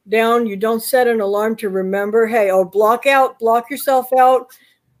down, you don't set an alarm to remember, hey, or block yourself out,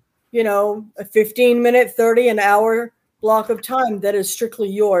 you know, a 15-minute, 30, an hour block of time that is strictly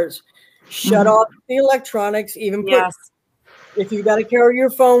yours. Shut off the electronics, even if you got to carry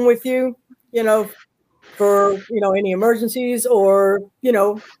your phone with you, you know, for, you know, any emergencies, or, you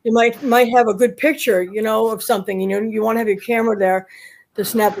know, you might have a good picture, you know, of something, you know, you want to have your camera there to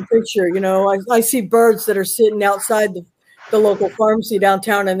snap a picture. You know, I see birds that are sitting outside the local pharmacy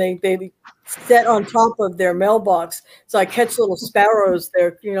downtown, and they sit on top of their mailbox. So I catch little sparrows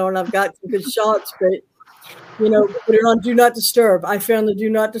there, you know, and I've got some good shots, but, you know, put it on Do Not Disturb. I found the Do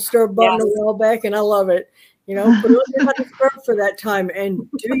Not Disturb button a while back, and I love it. You know, put it on Do Not Disturb for that time, and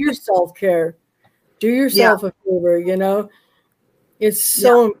do your self-care. Do yourself a favor, you know. It's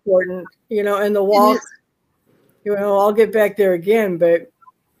so important, you know, and the walk, you know, I'll get back there again, but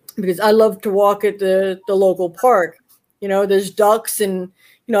because I love to walk at the local park. You know, there's ducks, and,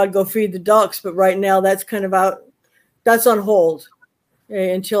 you know, I'd go feed the ducks, but right now that's kind of that's on hold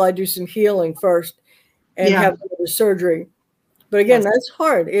until I do some healing first and have the surgery. But again, that's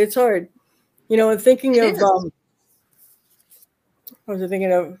hard. It's hard. You know, and thinking of, what was I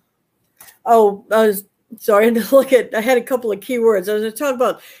thinking of? Oh, I was sorry. I had a couple of keywords. I was talking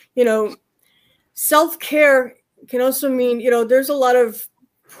about, you know, self-care can also mean, you know, there's a lot of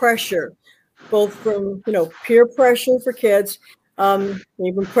pressure, both from, you know, peer pressure for kids,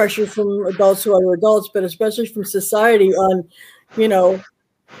 even pressure from adults who are adults, but especially from society on, you know,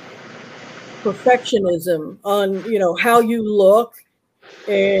 perfectionism, on, you know, how you look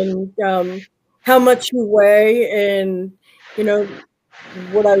and how much you weigh, and, you know,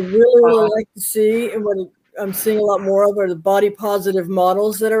 what I really like to see, and what I'm seeing a lot more of, are the body positive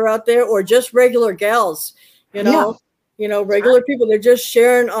models that are out there, or just regular gals, you know, regular people. They're just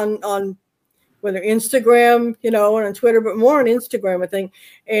sharing on whether Instagram, you know, and on Twitter, but more on Instagram, I think,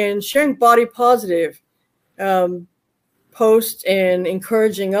 and sharing body positive posts and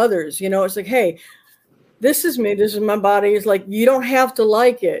encouraging others. You know, it's like, hey, this is me, this is my body. It's like, you don't have to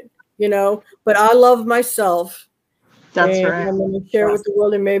like it, you know, but I love myself. That's right. I'm going to share with the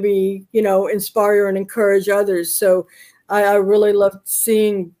world and maybe, you know, inspire and encourage others. So I really love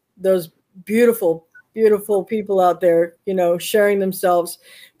seeing those beautiful, beautiful people out there, you know, sharing themselves,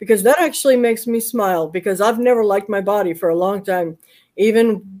 because that actually makes me smile, because I've never liked my body for a long time,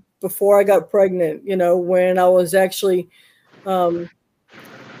 even before I got pregnant, you know, when I was actually slender,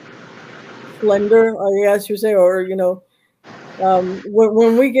 I guess you say, or, you know,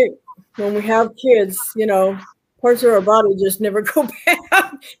 when we have kids, you know, parts of our body just never go back,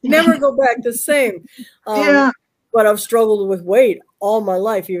 the same. But I've struggled with weight all my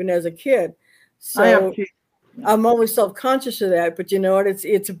life, even as a kid. So I'm always self-conscious of that. But you know what?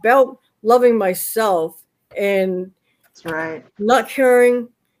 It's about loving myself and not caring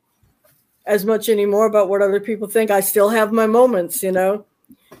as much anymore about what other people think. I still have my moments, you know.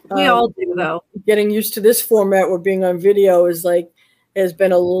 We all do, though. Getting used to this format where being on video is like, has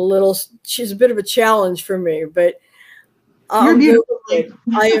been she's a bit of a challenge for me, but I'm good with it.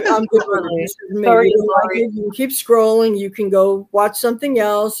 I'm good with it. This is me. You don't like it, you can keep scrolling. You can go watch something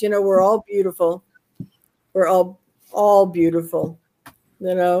else. You know, we're all beautiful. We're all beautiful.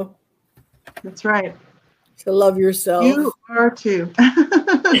 You know. That's right. So love yourself. You are too.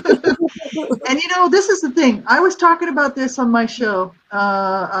 And you know, this is the thing. I was talking about this on my show,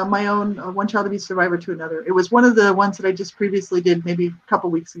 my own One Child Abuse Survivor to Another. It was one of the ones that I just previously did maybe a couple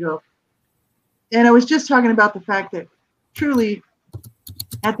weeks ago. And I was just talking about the fact that truly,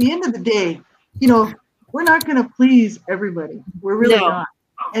 at the end of the day, you know, we're not going to please everybody. We're really not.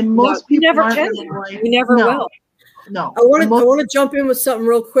 And most people never aren't can. really like, we never will. No. I want to jump in with something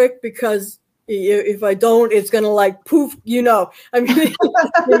real quick, because if I don't, it's gonna like poof. You know, I mean,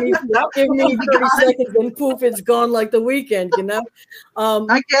 give me 30 seconds and poof, it's gone like the weekend. You know,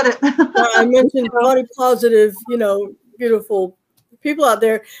 I get it. I mentioned body positive, you know, beautiful people out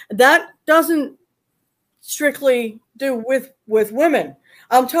there. That doesn't strictly do with women.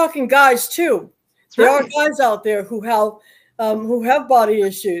 I'm talking guys too. There are guys out there who have body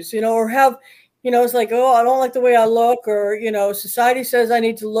issues, you know, or have. You know, it's like, oh, I don't like the way I look, or, you know, society says I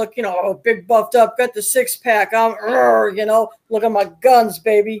need to look, you know, big buffed up, got the 6-pack, you know, look at my guns,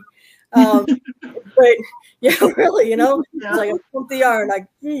 baby. But yeah, really, you know, it's like I pump the iron,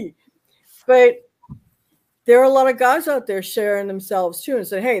 But there are a lot of guys out there sharing themselves too and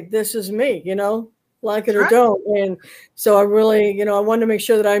say, hey, this is me, you know, like it or don't. And so I really, you know, I wanted to make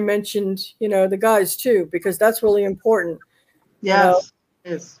sure that I mentioned, you know, the guys too, because that's really important. Yes,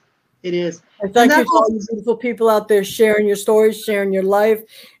 you know? It is. And thank you to all you beautiful people out there sharing your stories, sharing your life,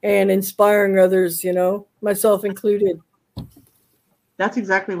 and inspiring others, you know, myself included. That's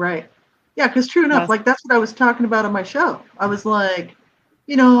exactly right. Yeah, because true enough, like that's what I was talking about on my show. I was like,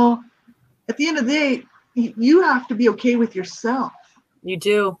 you know, at the end of the day, you have to be okay with yourself. You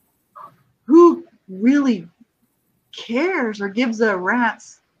do. Who really cares or gives a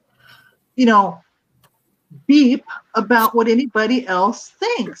rat's, you know, beep about what anybody else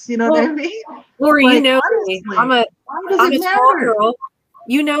thinks? You know what I mean? Lori, like, you know me. I'm a tall girl.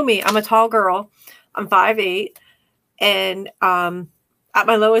 You know me. I'm a tall girl. I'm 5'8", and at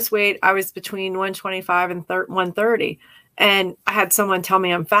my lowest weight, I was between 125 and 130, and I had someone tell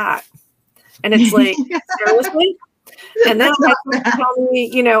me I'm fat, and it's like seriously. And then I had someone tell me,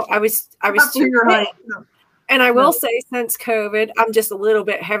 you know, I was too big. And I will say, since COVID, I'm just a little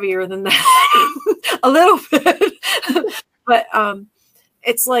bit heavier than that, a little bit. But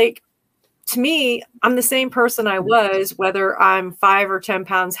it's like, to me, I'm the same person I was, whether I'm 5 or 10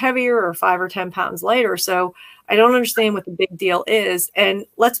 pounds heavier or 5 or 10 pounds lighter. So I don't understand what the big deal is. And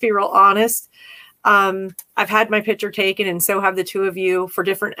let's be real honest. I've had my picture taken, and so have the two of you, for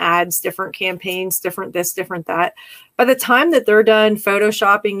different ads, different campaigns, different this, different that. By the time that they're done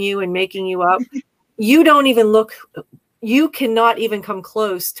photoshopping you and making you up, you don't even look, you cannot even come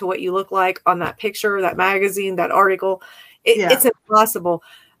close to what you look like on that picture, that magazine, that article. It's impossible.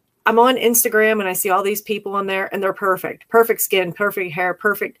 I'm on Instagram and I see all these people on there, and they're perfect, perfect skin, perfect hair,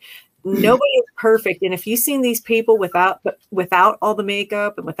 perfect. Nobody is perfect. And if you've seen these people without all the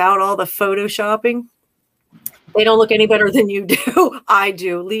makeup and without all the photoshopping, they don't look any better than you do. I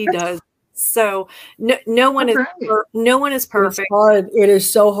do. Lee does. So no one is perfect. It's hard. It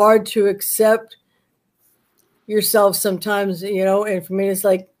is so hard to accept yourself sometimes, you know, and for me it's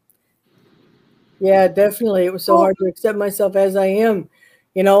like, yeah, definitely, it was so hard to accept myself as I am.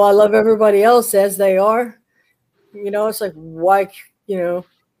 You know, I love everybody else as they are. You know, it's like, why, you know,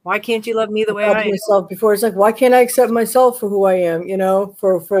 why can't you love me the way I am? Myself before, it's like, why can't I accept myself for who I am, you know,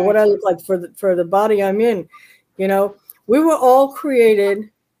 for what I look like, for the body I'm in. You know, we were all created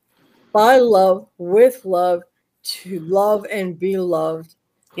by love, with love, to love and be loved.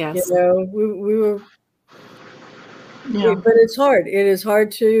 Yes. You know, we were. Yeah. But it's hard. It is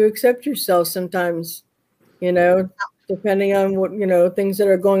hard to accept yourself sometimes, you know, depending on what, you know, things that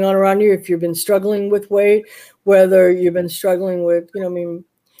are going on around you. If you've been struggling with weight, whether you've been struggling with, you know, I mean,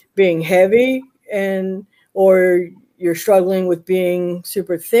 being heavy, or you're struggling with being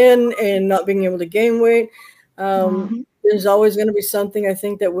super thin and not being able to gain weight. There's always going to be something, I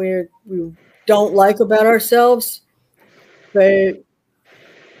think, that we don't like about ourselves, but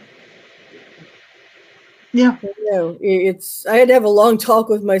yeah, you know, I had to have a long talk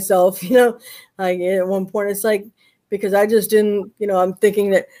with myself, you know, like at one point, it's like, because I just didn't, you know, I'm thinking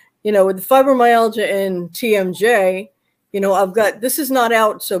that, you know, with the fibromyalgia and TMJ, you know, this is not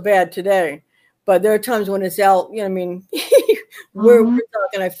out so bad today, but there are times when it's out, you know, I mean, we're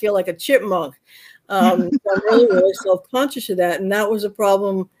talking, I feel like a chipmunk. I'm really, really self-conscious of that. And that was a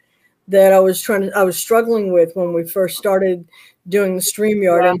problem that I was struggling with when we first started doing the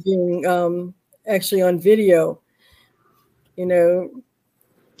StreamYard and being actually on video. You know,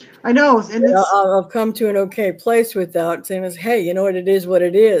 I know, and I've come to an okay place without saying, "Hey, you know what? It is what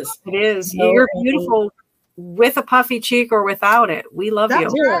it is." It is. You're beautiful with a puffy cheek or without it. We love you.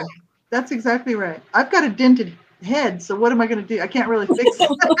 Right. That's exactly right. I've got a dented head, so what am I going to do? I can't really fix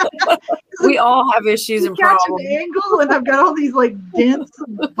it. We all have issues and problems. An angle, and I've got all these like dents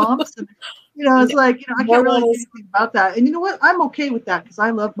and bumps, and it's like I can't really do anything about that. And you know what? I'm okay with that because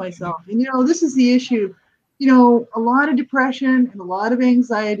I love myself. And this is the issue. A lot of depression and a lot of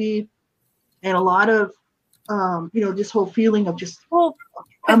anxiety and a lot of this whole feeling of just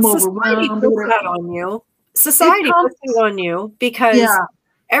I'm overwhelmed. That on you. Society puts it on you because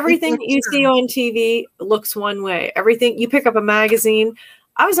everything that you see on TV looks one way. Everything you pick up a magazine.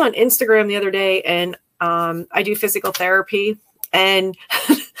 I was on Instagram the other day, and I do physical therapy, and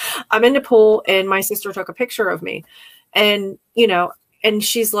I'm in the pool, and my sister took a picture of me, and and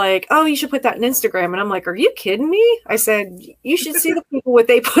she's like, "Oh, you should put that on Instagram." And I'm like, "Are you kidding me?" I said, "You should see the people what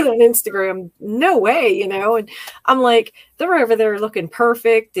they put on Instagram. No way, And I'm like, they're over there looking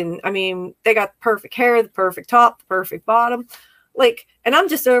perfect, and I mean, they got the perfect hair, the perfect top, the perfect bottom, and I'm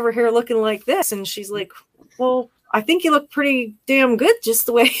just over here looking like this. And she's like, "Well, I think you look pretty damn good just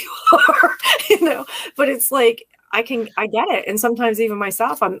the way you are," But it's like I get it, and sometimes even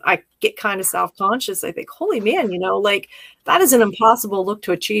myself, I get kind of self-conscious. I think, holy man, that is an impossible look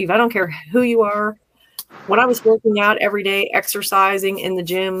to achieve. I don't care who you are. When I was working out every day, exercising in the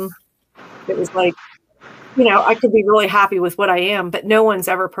gym, it was like, I could be really happy with what I am, but no one's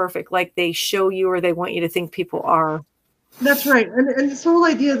ever perfect like they show you or they want you to think people are. That's right, and this whole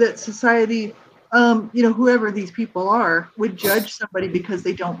idea that society, whoever these people are, would judge somebody because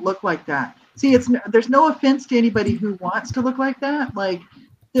they don't look like that. See, there's no offense to anybody who wants to look like that.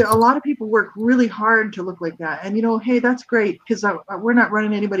 A lot of people work really hard to look like that. And, hey, that's great because we're not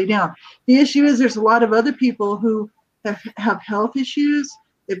running anybody down. The issue is there's a lot of other people who have health issues.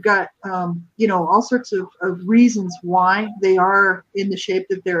 They've got, all sorts of reasons why they are in the shape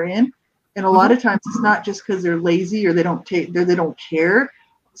that they're in. And a lot of times it's not just because they're lazy or they don't care.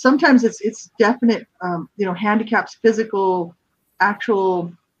 Sometimes it's definite, handicaps, physical,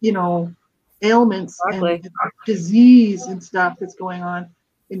 actual, ailments and disease and stuff that's going on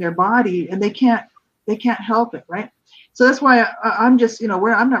in their body, and they can't help it, right? So that's why I'm just,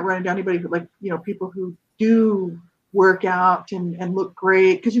 I'm not running down anybody, but people who do work out and look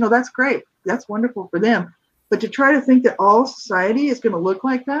great, because that's great, that's wonderful for them. But to try to think that all society is going to look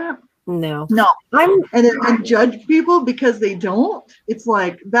like that, no, and judge people because they don't, it's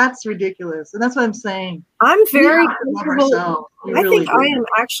like that's ridiculous. And that's what I'm saying. I'm very comfortable. I think I am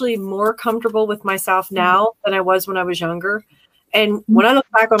actually more comfortable with myself now than I was when I was younger. And when I look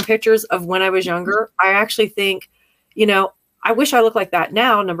back on pictures of when I was younger, I actually think, I wish I looked like that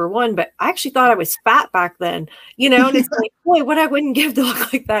now, number one, but I actually thought I was fat back then, and it's like, boy, what I wouldn't give to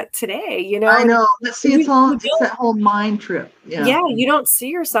look like that today, I know. See, it's that whole mind trip. Yeah, you don't see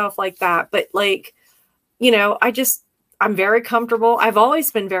yourself like that. But I'm very comfortable. I've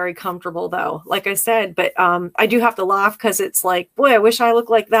always been very comfortable though, like I said, but I do have to laugh because it's like, boy, I wish I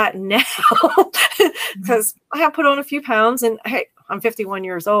looked like that now because I have put on a few pounds and hey, I'm 51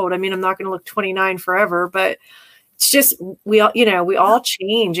 years old. I mean, I'm not going to look 29 forever, but it's just, we all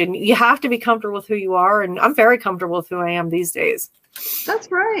change and you have to be comfortable with who you are. And I'm very comfortable with who I am these days.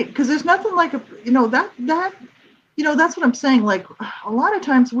 That's right. Because there's nothing like that's what I'm saying. Like a lot of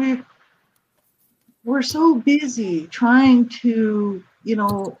times we're so busy trying to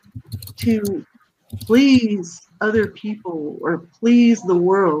please other people or please the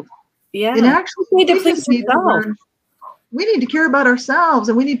world. Yeah. And actually we need to care about ourselves,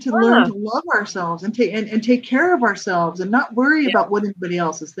 and we need to learn to love ourselves and take care of ourselves and not worry about what anybody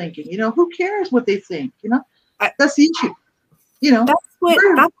else is thinking. Who cares what they think? That's the issue.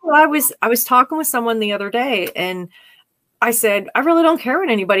 That's what I was talking with someone the other day, and I said, I really don't care what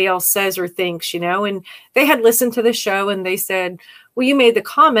anybody else says or thinks, and they had listened to the show and they said, well, you made the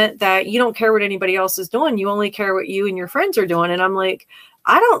comment that you don't care what anybody else is doing. You only care what you and your friends are doing. And I'm like,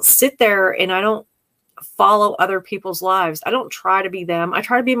 I don't sit there and I don't follow other people's lives. I don't try to be them. I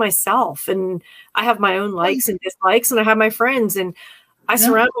try to be myself, and I have my own likes and dislikes, and I have my friends, and I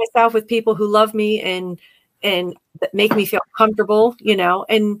surround myself with people who love me and that make me feel comfortable,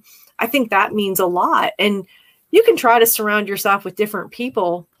 and I think that means a lot. And you can try to surround yourself with different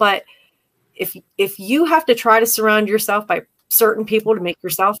people, but if you have to try to surround yourself by certain people to make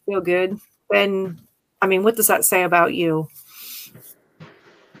yourself feel good, then, I mean, what does that say about you?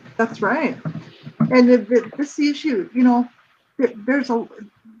 That's right. And this is the issue, you know, there's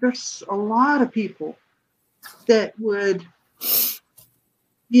a lot of people that would,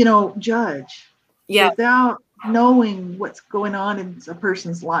 you know, judge without knowing what's going on in a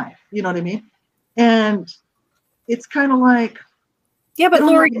person's life. You know what I mean? And it's kind of like, yeah, but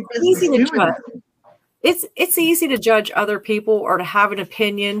Lori, it's easy to judge. It's easy to judge other people or to have an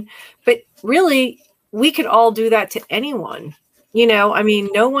opinion, but really, we could all do that to anyone. You know, I mean,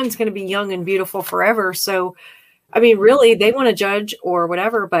 no one's going to be young and beautiful forever. So, I mean, really, they want to judge or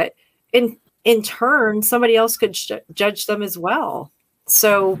whatever, but in turn, somebody else could judge them as well.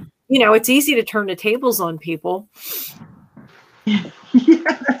 So, you know, it's easy to turn the tables on people.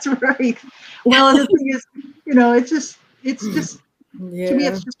 Yeah, that's right. Well, the thing is, you know, it's just to me,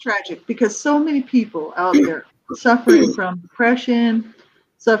 it's just tragic because so many people out there suffering from depression,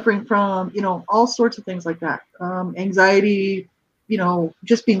 suffering from, you know, all sorts of things like that, anxiety, you know,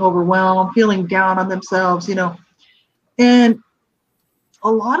 just being overwhelmed, feeling down on themselves, you know, and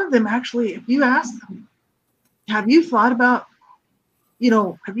a lot of them actually, if you ask them, have you thought about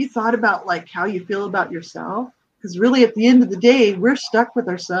like how you feel about yourself? Because really, at the end of the day, we're stuck with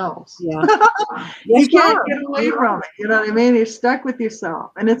ourselves. Yeah. You can't get away from it. You know what I mean? You're stuck with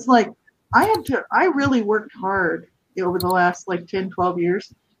yourself. And it's like, I really worked hard over the last like 10, 12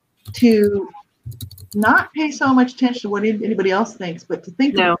 years to not pay so much attention to what anybody else thinks, but to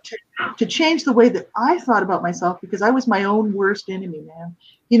think to change the way that I thought about myself, because I was my own worst enemy, man.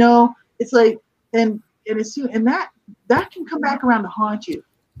 You know, it's like, and as soon, and that can come back around to haunt you.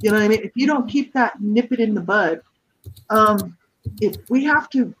 You know what I mean? If you don't keep that, nip it in the bud. We have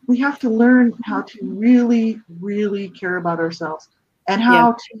to learn how to really, really care about ourselves and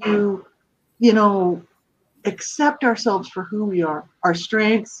how to, you know, accept ourselves for who we are, our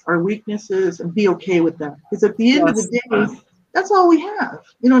strengths, our weaknesses, and be okay with them. Because at the end of the day, that's all we have.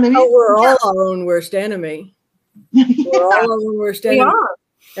 You know what I mean? Oh, we're all our own worst enemy. We're all our own worst enemy. We are.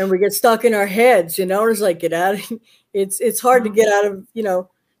 And we get stuck in our heads, you know, it's like, get out of, it's hard to get out of, you know,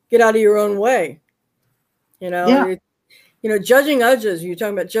 get out of your own way. You know, you know, judging others, you're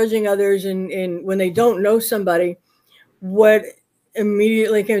talking about judging others and when they don't know somebody, what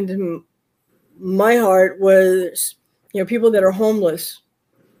immediately came to my heart was, you know, people that are homeless,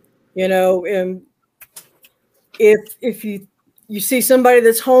 you know, and if you see somebody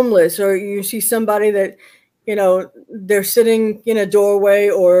that's homeless, or you see somebody that, you know, they're sitting in a doorway,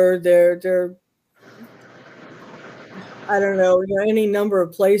 or they're I don't know, you know, any number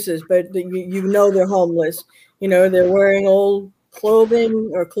of places, but you know they're homeless. You know, they're wearing old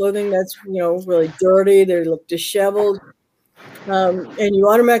clothing, or clothing that's, you know, really dirty. They look disheveled, and you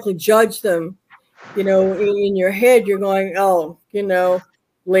automatically judge them. You know, in your head, you're going, oh, you know,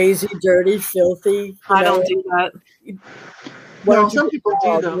 lazy, dirty, filthy. I don't do that. Well, some people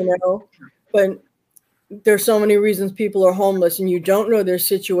do, though. You know, but there's so many reasons people are homeless, and you don't know their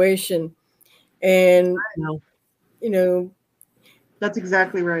situation. And, you know, that's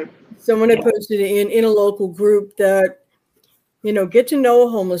exactly right. Someone had posted in a local group that, you know, get to know a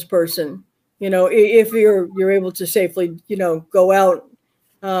homeless person. You know, if you're able to safely, you know, go out,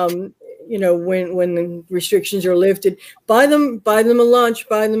 you know, when the restrictions are lifted, buy them a lunch,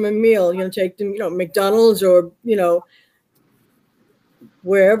 buy them a meal, you know, take them, you know, McDonald's, or, you know,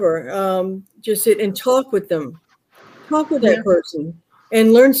 wherever, just sit and talk with them, talk with that person,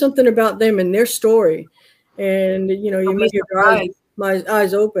 and learn something about them and their story. And, you know, you make your eyes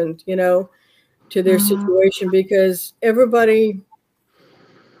opened, you know, to their situation, because everybody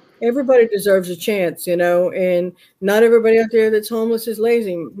deserves a chance, you know, and not everybody out there that's homeless is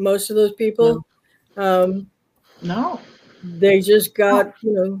lazy. Most of those people, they just got,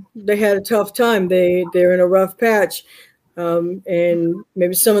 you know, they had a tough time. They're in a rough patch. And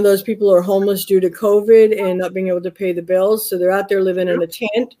maybe some of those people are homeless due to COVID and not being able to pay the bills. So they're out there living in a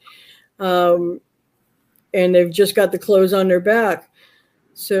tent. And they've just got the clothes on their back.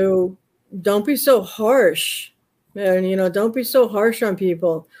 So don't be so harsh, and, you know, don't be so harsh on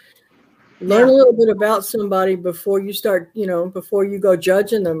people. Learn a little bit about somebody before you start, you know, before you go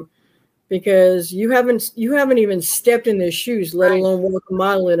judging them, because you haven't even stepped in their shoes, let alone walk a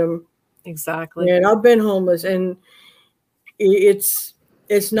mile in them. Exactly. And I've been homeless, and it's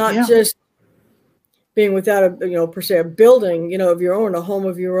not just being without a, you know, per se, a building, you know, of your own, a home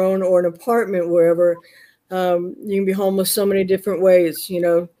of your own, or an apartment, wherever. You can be homeless so many different ways. You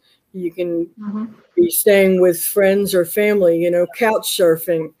know, you can be staying with friends or family, you know, couch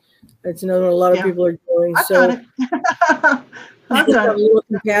surfing. That's another one a lot of people are doing. I've done it. I've done it. A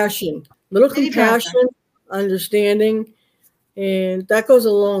little compassion, understanding, and that goes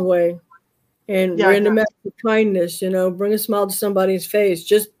a long way. And random acts of kindness, you know, bring a smile to somebody's face.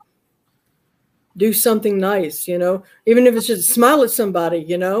 Just do something nice, even if it's just smile at somebody,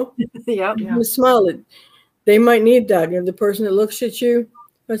 Yep. Just smile at, they might need that. The person that looks at you,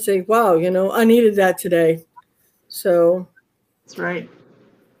 I say, wow, I needed that today. So that's right.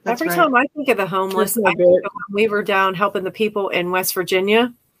 Every time I think of the homeless, I think of when we were down helping the people in West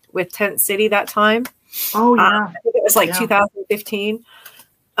Virginia with Tent City that time. Oh, yeah. I think it was like 2015.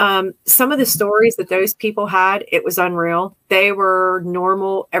 Some of the stories that those people had, it was unreal. They were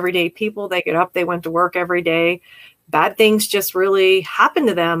normal, everyday people. They get up, they went to work every day. Bad things just really happened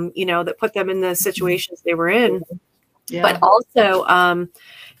to them, that put them in the situations they were in. Yeah. But also,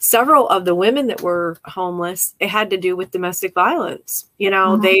 several of the women that were homeless, it had to do with domestic violence.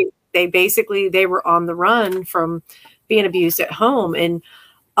 They basically, they were on the run from being abused at home. And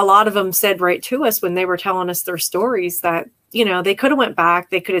a lot of them said right to us when they were telling us their stories that, they could have went back,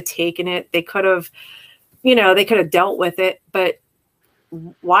 they could have taken it, they could have, they could have dealt with it, but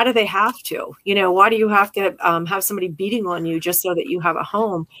why do they have to? Why do you have to have somebody beating on you just so that you have a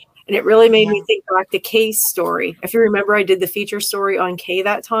home? And it really made me think back to Kay's story. If you remember, I did the feature story on Kay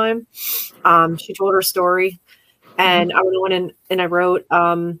that time. She told her story, and I went in and I wrote,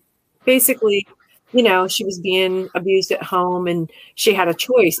 basically, she was being abused at home, and she had a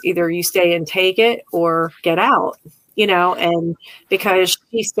choice: either you stay and take it or get out. And because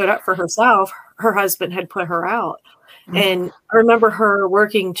she stood up for herself, her husband had put her out. And I remember her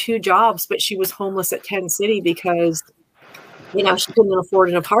working 2 jobs, but she was homeless at Tent City because, she couldn't afford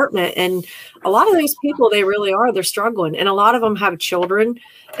an apartment. And a lot of those people, they're struggling. And a lot of them have children,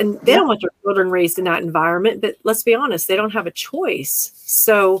 and they don't want their children raised in that environment. But let's be honest, they don't have a choice.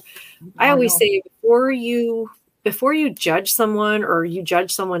 So I always say, before you judge someone, or you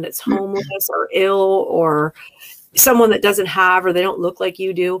judge someone that's homeless or ill, or someone that doesn't have, or they don't look like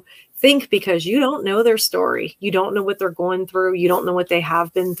you do, think, because you don't know their story. You don't know what they're going through. You don't know what they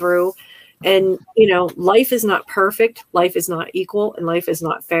have been through. And, life is not perfect. Life is not equal, and life is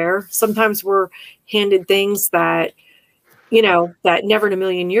not fair. Sometimes we're handed things that, that never in a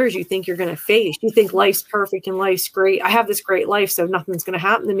million years you think you're going to face. You think life's perfect and life's great. I have this great life, so nothing's going to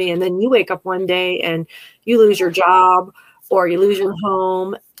happen to me. And then you wake up one day and you lose your job, or you lose your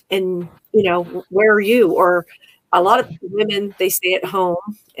home, and, where are you? Or a lot of women, they stay at home,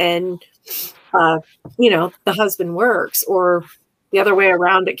 and, the husband works, or the other way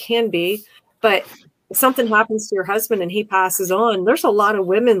around it can be. But if something happens to your husband and he passes on, there's a lot of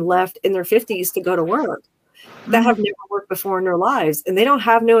women left in their 50s to go to work that have never worked before in their lives, and they don't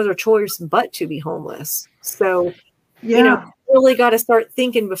have no other choice but to be homeless. So, really got to start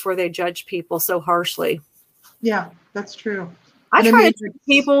thinking before they judge people so harshly. Yeah, that's true. I try to treat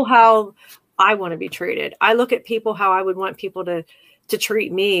people how I want to be treated. I look at people how I would want people to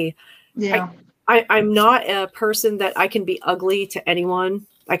treat me. Yeah. I'm not a person that I can be ugly to anyone.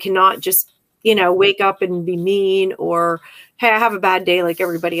 I cannot just, wake up and be mean, or, hey, I have a bad day like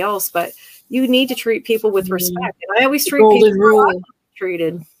everybody else. But you need to treat people with respect. And I always treat people how I want to be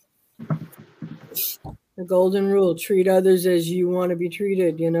treated. The golden rule: treat others as you want to be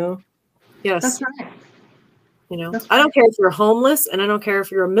treated. Yes, that's right. That's right. I don't care if you're homeless, and I don't care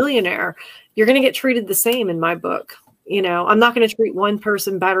if you're a millionaire. You're going to get treated the same in my book. I'm not going to treat one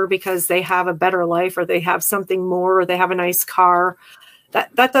person better because they have a better life, or they have something more, or they have a nice car.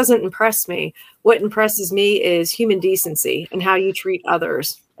 That doesn't impress me. What impresses me is human decency and how you treat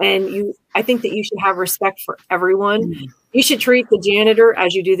others. And I think that you should have respect for everyone. You should treat the janitor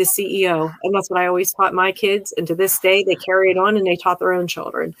as you do the CEO. And that's what I always taught my kids. And to this day, they carry it on, and they taught their own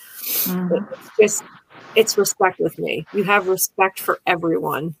children. It's respect with me. You have respect for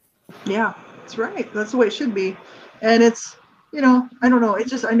everyone. Yeah, that's right. That's the way it should be. And it's, I don't know. It's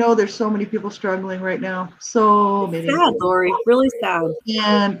just, I know there's so many people struggling right now. So many. Sad, Lori. Really sad.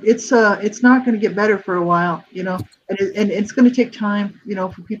 And it's not going to get better for a while, and it's going to take time,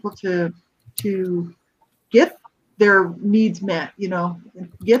 for people to get their needs met,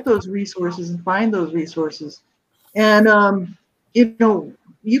 and get those resources and find those resources. And,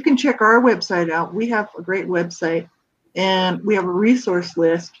 you can check our website out. We have a great website, and we have a resource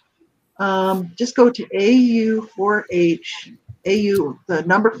list. Just go to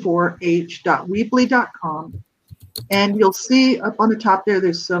au4h.weebly.com, and you'll see up on the top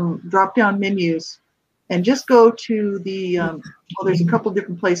there's some drop-down menus, and just go to the there's a couple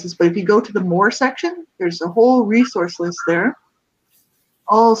different places, but if you go to the more section, there's a whole resource list there,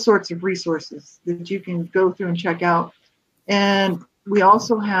 all sorts of resources that you can go through and check out. And we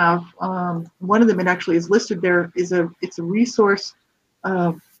also have one of them, it actually is listed there, it's a resource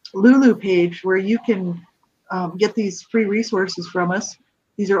Lulu page where you can get these free resources from us.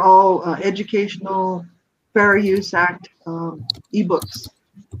 These are all educational, Fair Use Act ebooks.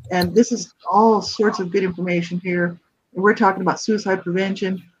 And this is all sorts of good information here. And we're talking about suicide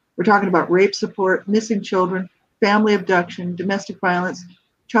prevention. We're talking about rape support, missing children, family abduction, domestic violence,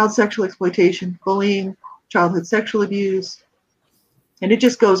 child sexual exploitation, bullying, childhood sexual abuse. And it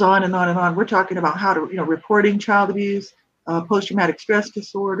just goes on and on and on. We're talking about how to, reporting child abuse, post-traumatic stress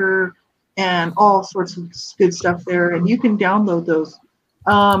disorder, and all sorts of good stuff there. And you can download those.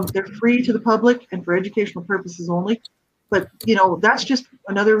 They're free to the public and for educational purposes only. But, that's just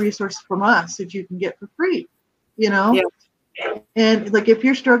another resource from us that you can get for free, Yeah. And like if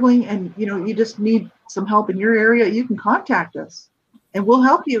you're struggling and, you just need some help in your area, you can contact us and we'll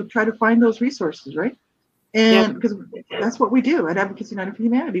help you try to find those resources, right? And because that's what we do at Advocates United for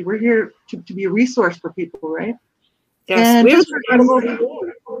Humanity. We're here to be a resource for people, right? Yes, and we have a lot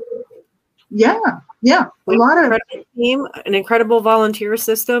of team, an incredible volunteer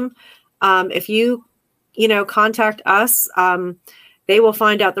system. If you contact us, they will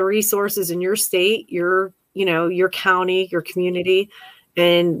find out the resources in your state, your county, your community,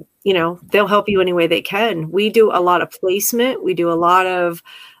 and they'll help you any way they can. We do a lot of placement. We do a lot of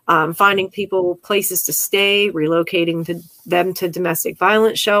finding people places to stay, relocating them to domestic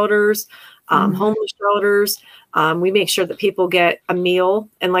violence shelters, homeless shelters. We make sure that people get a meal.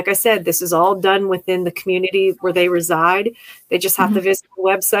 And like I said, this is all done within the community where they reside. They just have to visit the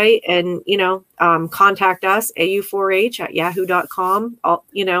website and, contact us, au4h@yahoo.com,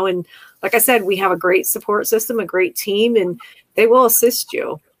 and like I said, we have a great support system, a great team, and they will assist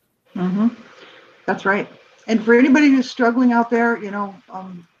you. That's right. And for anybody who's struggling out there,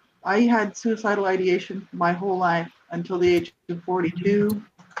 I had suicidal ideation my whole life until the age of 42.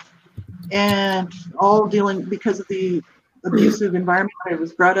 And all dealing because of the abusive environment I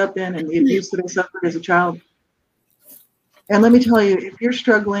was brought up in and the abuse that I suffered as a child. And let me tell you, if you're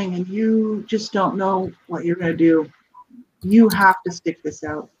struggling and you just don't know what you're going to do, you have to stick this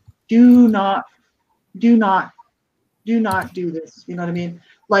out. Do not do this. You know what I mean?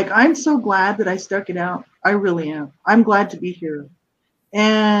 Like, I'm so glad that I stuck it out. I really am. I'm glad to be here.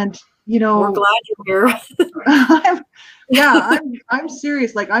 And, we're glad you're here. I'm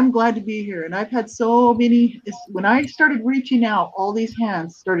serious. Like, I'm glad to be here. And I've had so many, when I started reaching out, all these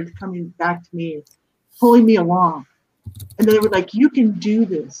hands started coming back to me, pulling me along. And they were like, you can do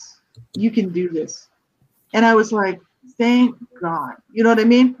this. You can do this. And I was like, thank God. You know what I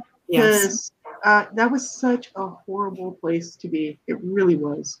mean? Because that was such a horrible place to be. It really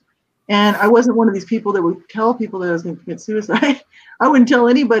was. And I wasn't one of these people that would tell people that I was going to commit suicide. I wouldn't tell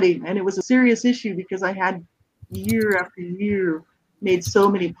anybody. And it was a serious issue because I had year after year made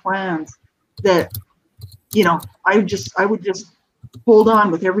so many plans that, I would just hold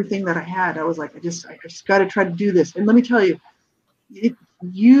on with everything that I had. I was like, I just got to try to do this. And let me tell you,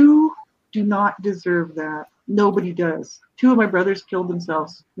 you do not deserve that. Nobody does. 2 of my brothers killed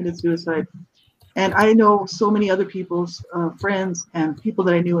themselves, committed suicide. And I know so many other people's friends and people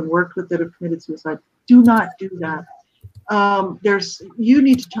that I knew and worked with that have committed suicide. Do not do that. You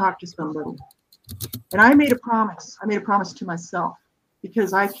need to talk to somebody. And I made a promise. I made a promise to myself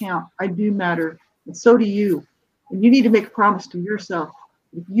because I count. I do matter. And so do you. And you need to make a promise to yourself.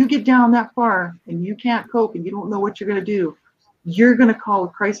 If you get down that far and you can't cope and you don't know what you're going to do, you're going to call a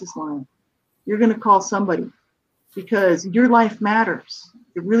crisis line. You're going to call somebody because your life matters.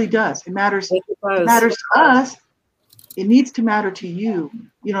 It really does. It matters. It matters to us. It needs to matter to you.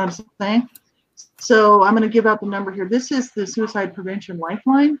 You know what I'm saying? So I'm going to give out the number here. This is the Suicide Prevention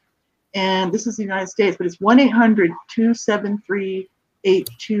Lifeline. And this is the United States, but it's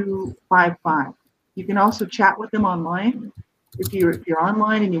 1-800-273-8255. You can also chat with them online. If you're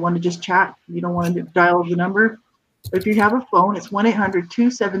online and you want to just chat, you don't want to dial the number. But if you have a phone, it's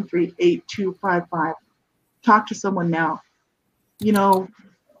 1-800-273-8255. Talk to someone now. You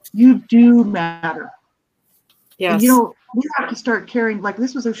do matter. Yes. And, we have to start caring. Like,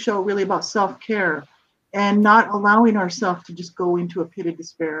 this was a show really about self-care and not allowing ourselves to just go into a pit of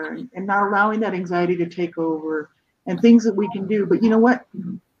despair and not allowing that anxiety to take over and things that we can do. But you know what?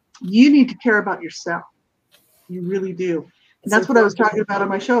 You need to care about yourself. You really do. And that's what I was talking about on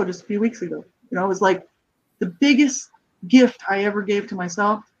my show just a few weeks ago. It was like the biggest gift I ever gave to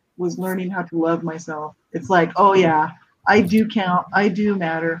myself was learning how to love myself. It's like, oh yeah, I do count. I do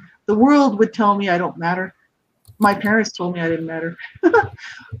matter. The world would tell me I don't matter. My parents told me I didn't matter.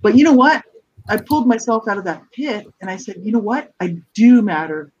 But you know what? I pulled myself out of that pit and I said, you know what? I do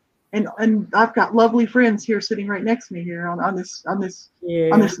matter. And I've got lovely friends here sitting right next to me here on this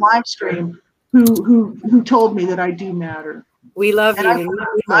live stream who told me that I do matter. We love you.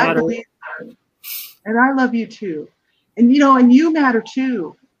 And I love you too. And and you matter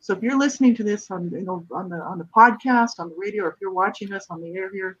too. So if you're listening to this on the podcast, on the radio, or if you're watching us on the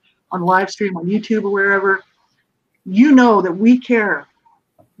air here, on live stream, on YouTube or wherever, you know that we care.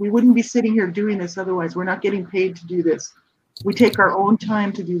 We wouldn't be sitting here doing this otherwise. We're not getting paid to do this. We take our own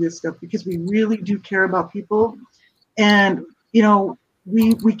time to do this stuff because we really do care about people. And, you know,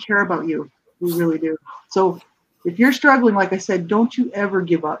 we care about you. We really do. So if you're struggling, like I said, don't you ever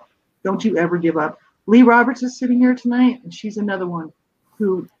give up. Don't you ever give up. Lee Roberts is sitting here tonight, and she's another one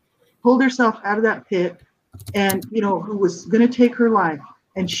who pulled herself out of that pit and, you know, who was going to take her life.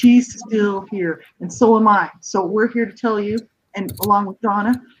 And she's still here. And so am I. So we're here to tell you, and along with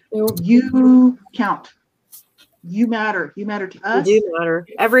Donna, you count. You matter. You matter to us. You do matter.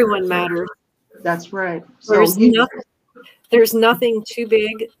 Everyone matters. That's right. So there's nothing too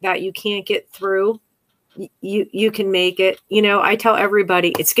big that you can't get through. You can make it. You know, I tell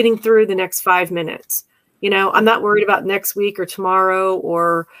everybody it's getting through the next 5 minutes. You know, I'm not worried about next week or tomorrow,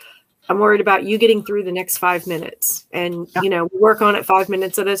 or I'm worried about you getting through the next 5 minutes. And, you know, we work on it 5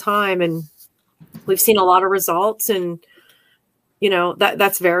 minutes at a time, and we've seen a lot of results. And, you know,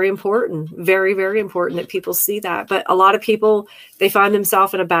 that's very important, very, very important that people see that. But a lot of people, they find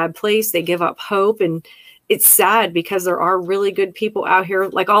themselves in a bad place. They give up hope, and it's sad because there are really good people out here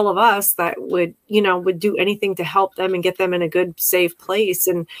like all of us that would do anything to help them and get them in a good, safe place.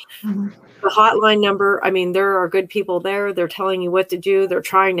 And the hotline number, I mean, there are good people there. They're telling you what to do. They're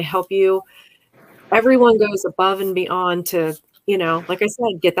trying to help you. Everyone goes above and beyond to, you know, like I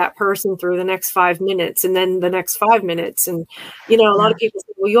said, get that person through the next 5 minutes and then the next 5 minutes. And, you know, a lot of people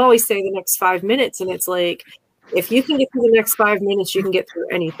say, well, you always say the next 5 minutes. And it's like, if you can get through the next 5 minutes, you can get through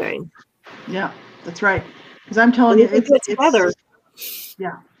anything. Yeah, that's right. Because I'm telling you, it's together.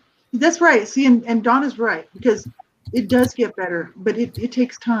 Yeah, that's right. See, and Donna's right, because it does get better, but it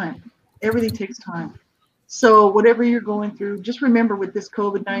takes time. Everything takes time. So whatever you're going through, just remember with this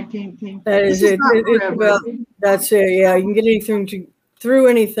COVID-19 thing. That is it. That's it. Yeah, you can get anything through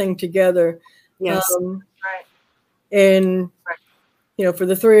anything together. Yes. Right. And you know, for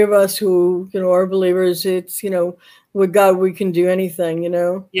the three of us who, you know, are believers, it's, you know, with God we can do anything. You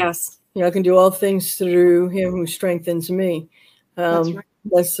know. Yes. You know, I can do all things through Him who strengthens me.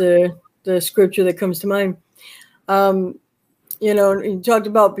 That's the scripture that comes to mind. You know, you talked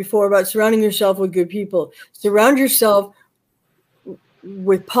about before about surrounding yourself with good people. Surround yourself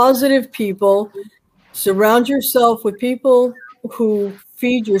with positive people. Surround yourself with people who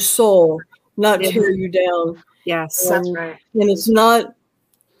feed your soul, not tear you down. Yes, that's right. And it's not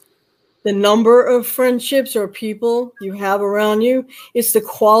the number of friendships or people you have around you. It's the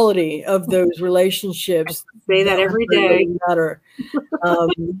quality of those relationships. I say that every day. Really matter.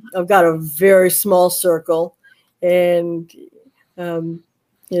 I've got a very small circle, and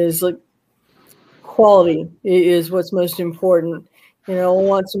is like quality is what's most important. You know, I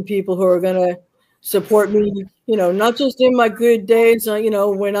want some people who are going to support me, you know, not just in my good days, you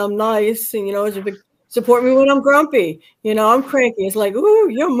know, when I'm nice, and, you know, support me when I'm grumpy. You know, I'm cranky. It's like, ooh,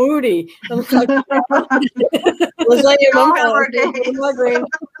 you're moody. I'm like,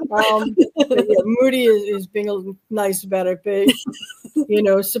 moody is being nice about it, but, you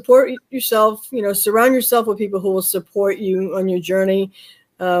know, support yourself. You know, surround yourself with people who will support you on your journey,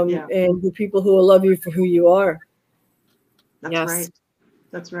 and the people who will love you for who you are. That's right.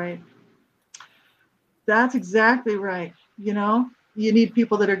 That's right. That's exactly right. You know, you need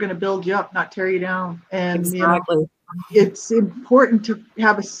people that are going to build you up, not tear you down. And exactly. You know, it's important to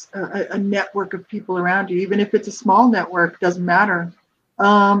have a network of people around you, even if it's a small network, doesn't matter,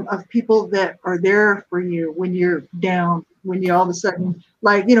 of people that are there for you when you're down, when you all of a sudden,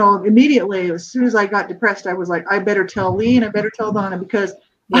 like, you know, immediately, as soon as I got depressed, I was like, I better tell Lee and I better tell Donna, because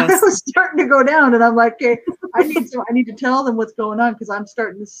I was starting to go down, and I'm like, okay, I need to tell them what's going on, because I'm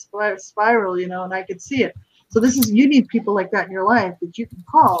starting to spiral, you know, and I could see it. So you need people like that in your life that you can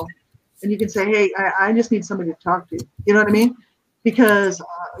call and you can say, hey, I just need somebody to talk to. You know what I mean? Because,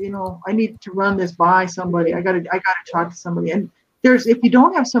 you know, I need to run this by somebody. I got to talk to somebody. And if you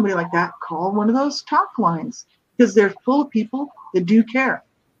don't have somebody like that, call one of those talk lines, because they're full of people that do care.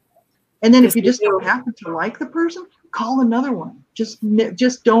 And then if you just don't happen to like the person, call another one. Just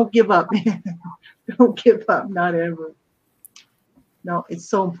don't give up. Don't give up. Not ever. No, it's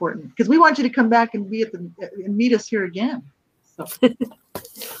so important, because we want you to come back and be and meet us here again. So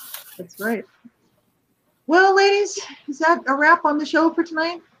that's right. Well, ladies, is that a wrap on the show for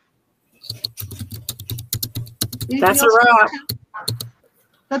tonight? That's a wrap.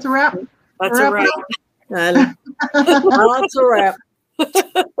 That's a wrap. That's a wrap. That's a wrap.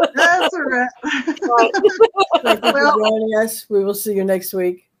 That's a wrap. Thank you for joining us. We will see you next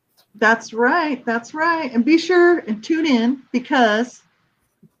week. That's right. That's right. And be sure and tune in, because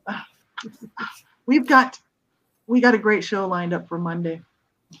we got a great show lined up for Monday.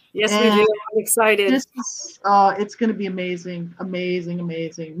 Yes, we do. I'm excited. It's going to be amazing, amazing,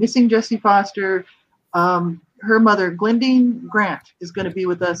 amazing. Missing Jessie Foster. Her mother, Glendine Grant, is going to be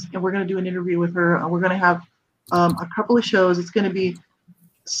with us, and we're going to do an interview with her. We're going to have a couple of shows. It's going to be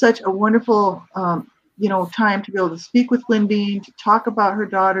such a wonderful, time to be able to speak with Glendine, to talk about her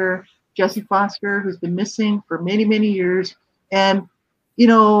daughter, Jessie Foster, who's been missing for many, many years. And,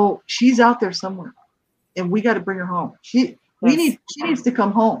 she's out there somewhere, and we got to bring her home. She needs to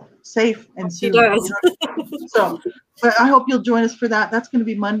come home safe and soon. She does. So, but I hope you'll join us for that. That's going to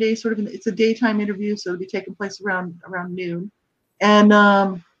be Monday, it's a daytime interview, so it'll be taking place around noon, and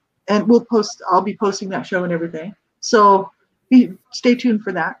I'll be posting that show and everything. So stay tuned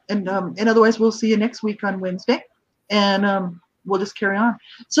for that, and otherwise we'll see you next week on Wednesday, and we'll just carry on.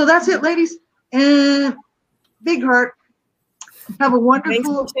 So that's it, ladies, and big heart. Have a wonderful.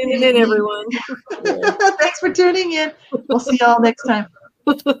 Thanks for tuning in, everyone. Thanks for tuning in. We'll see y'all next time.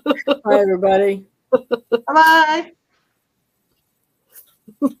 Bye, everybody. Bye-bye.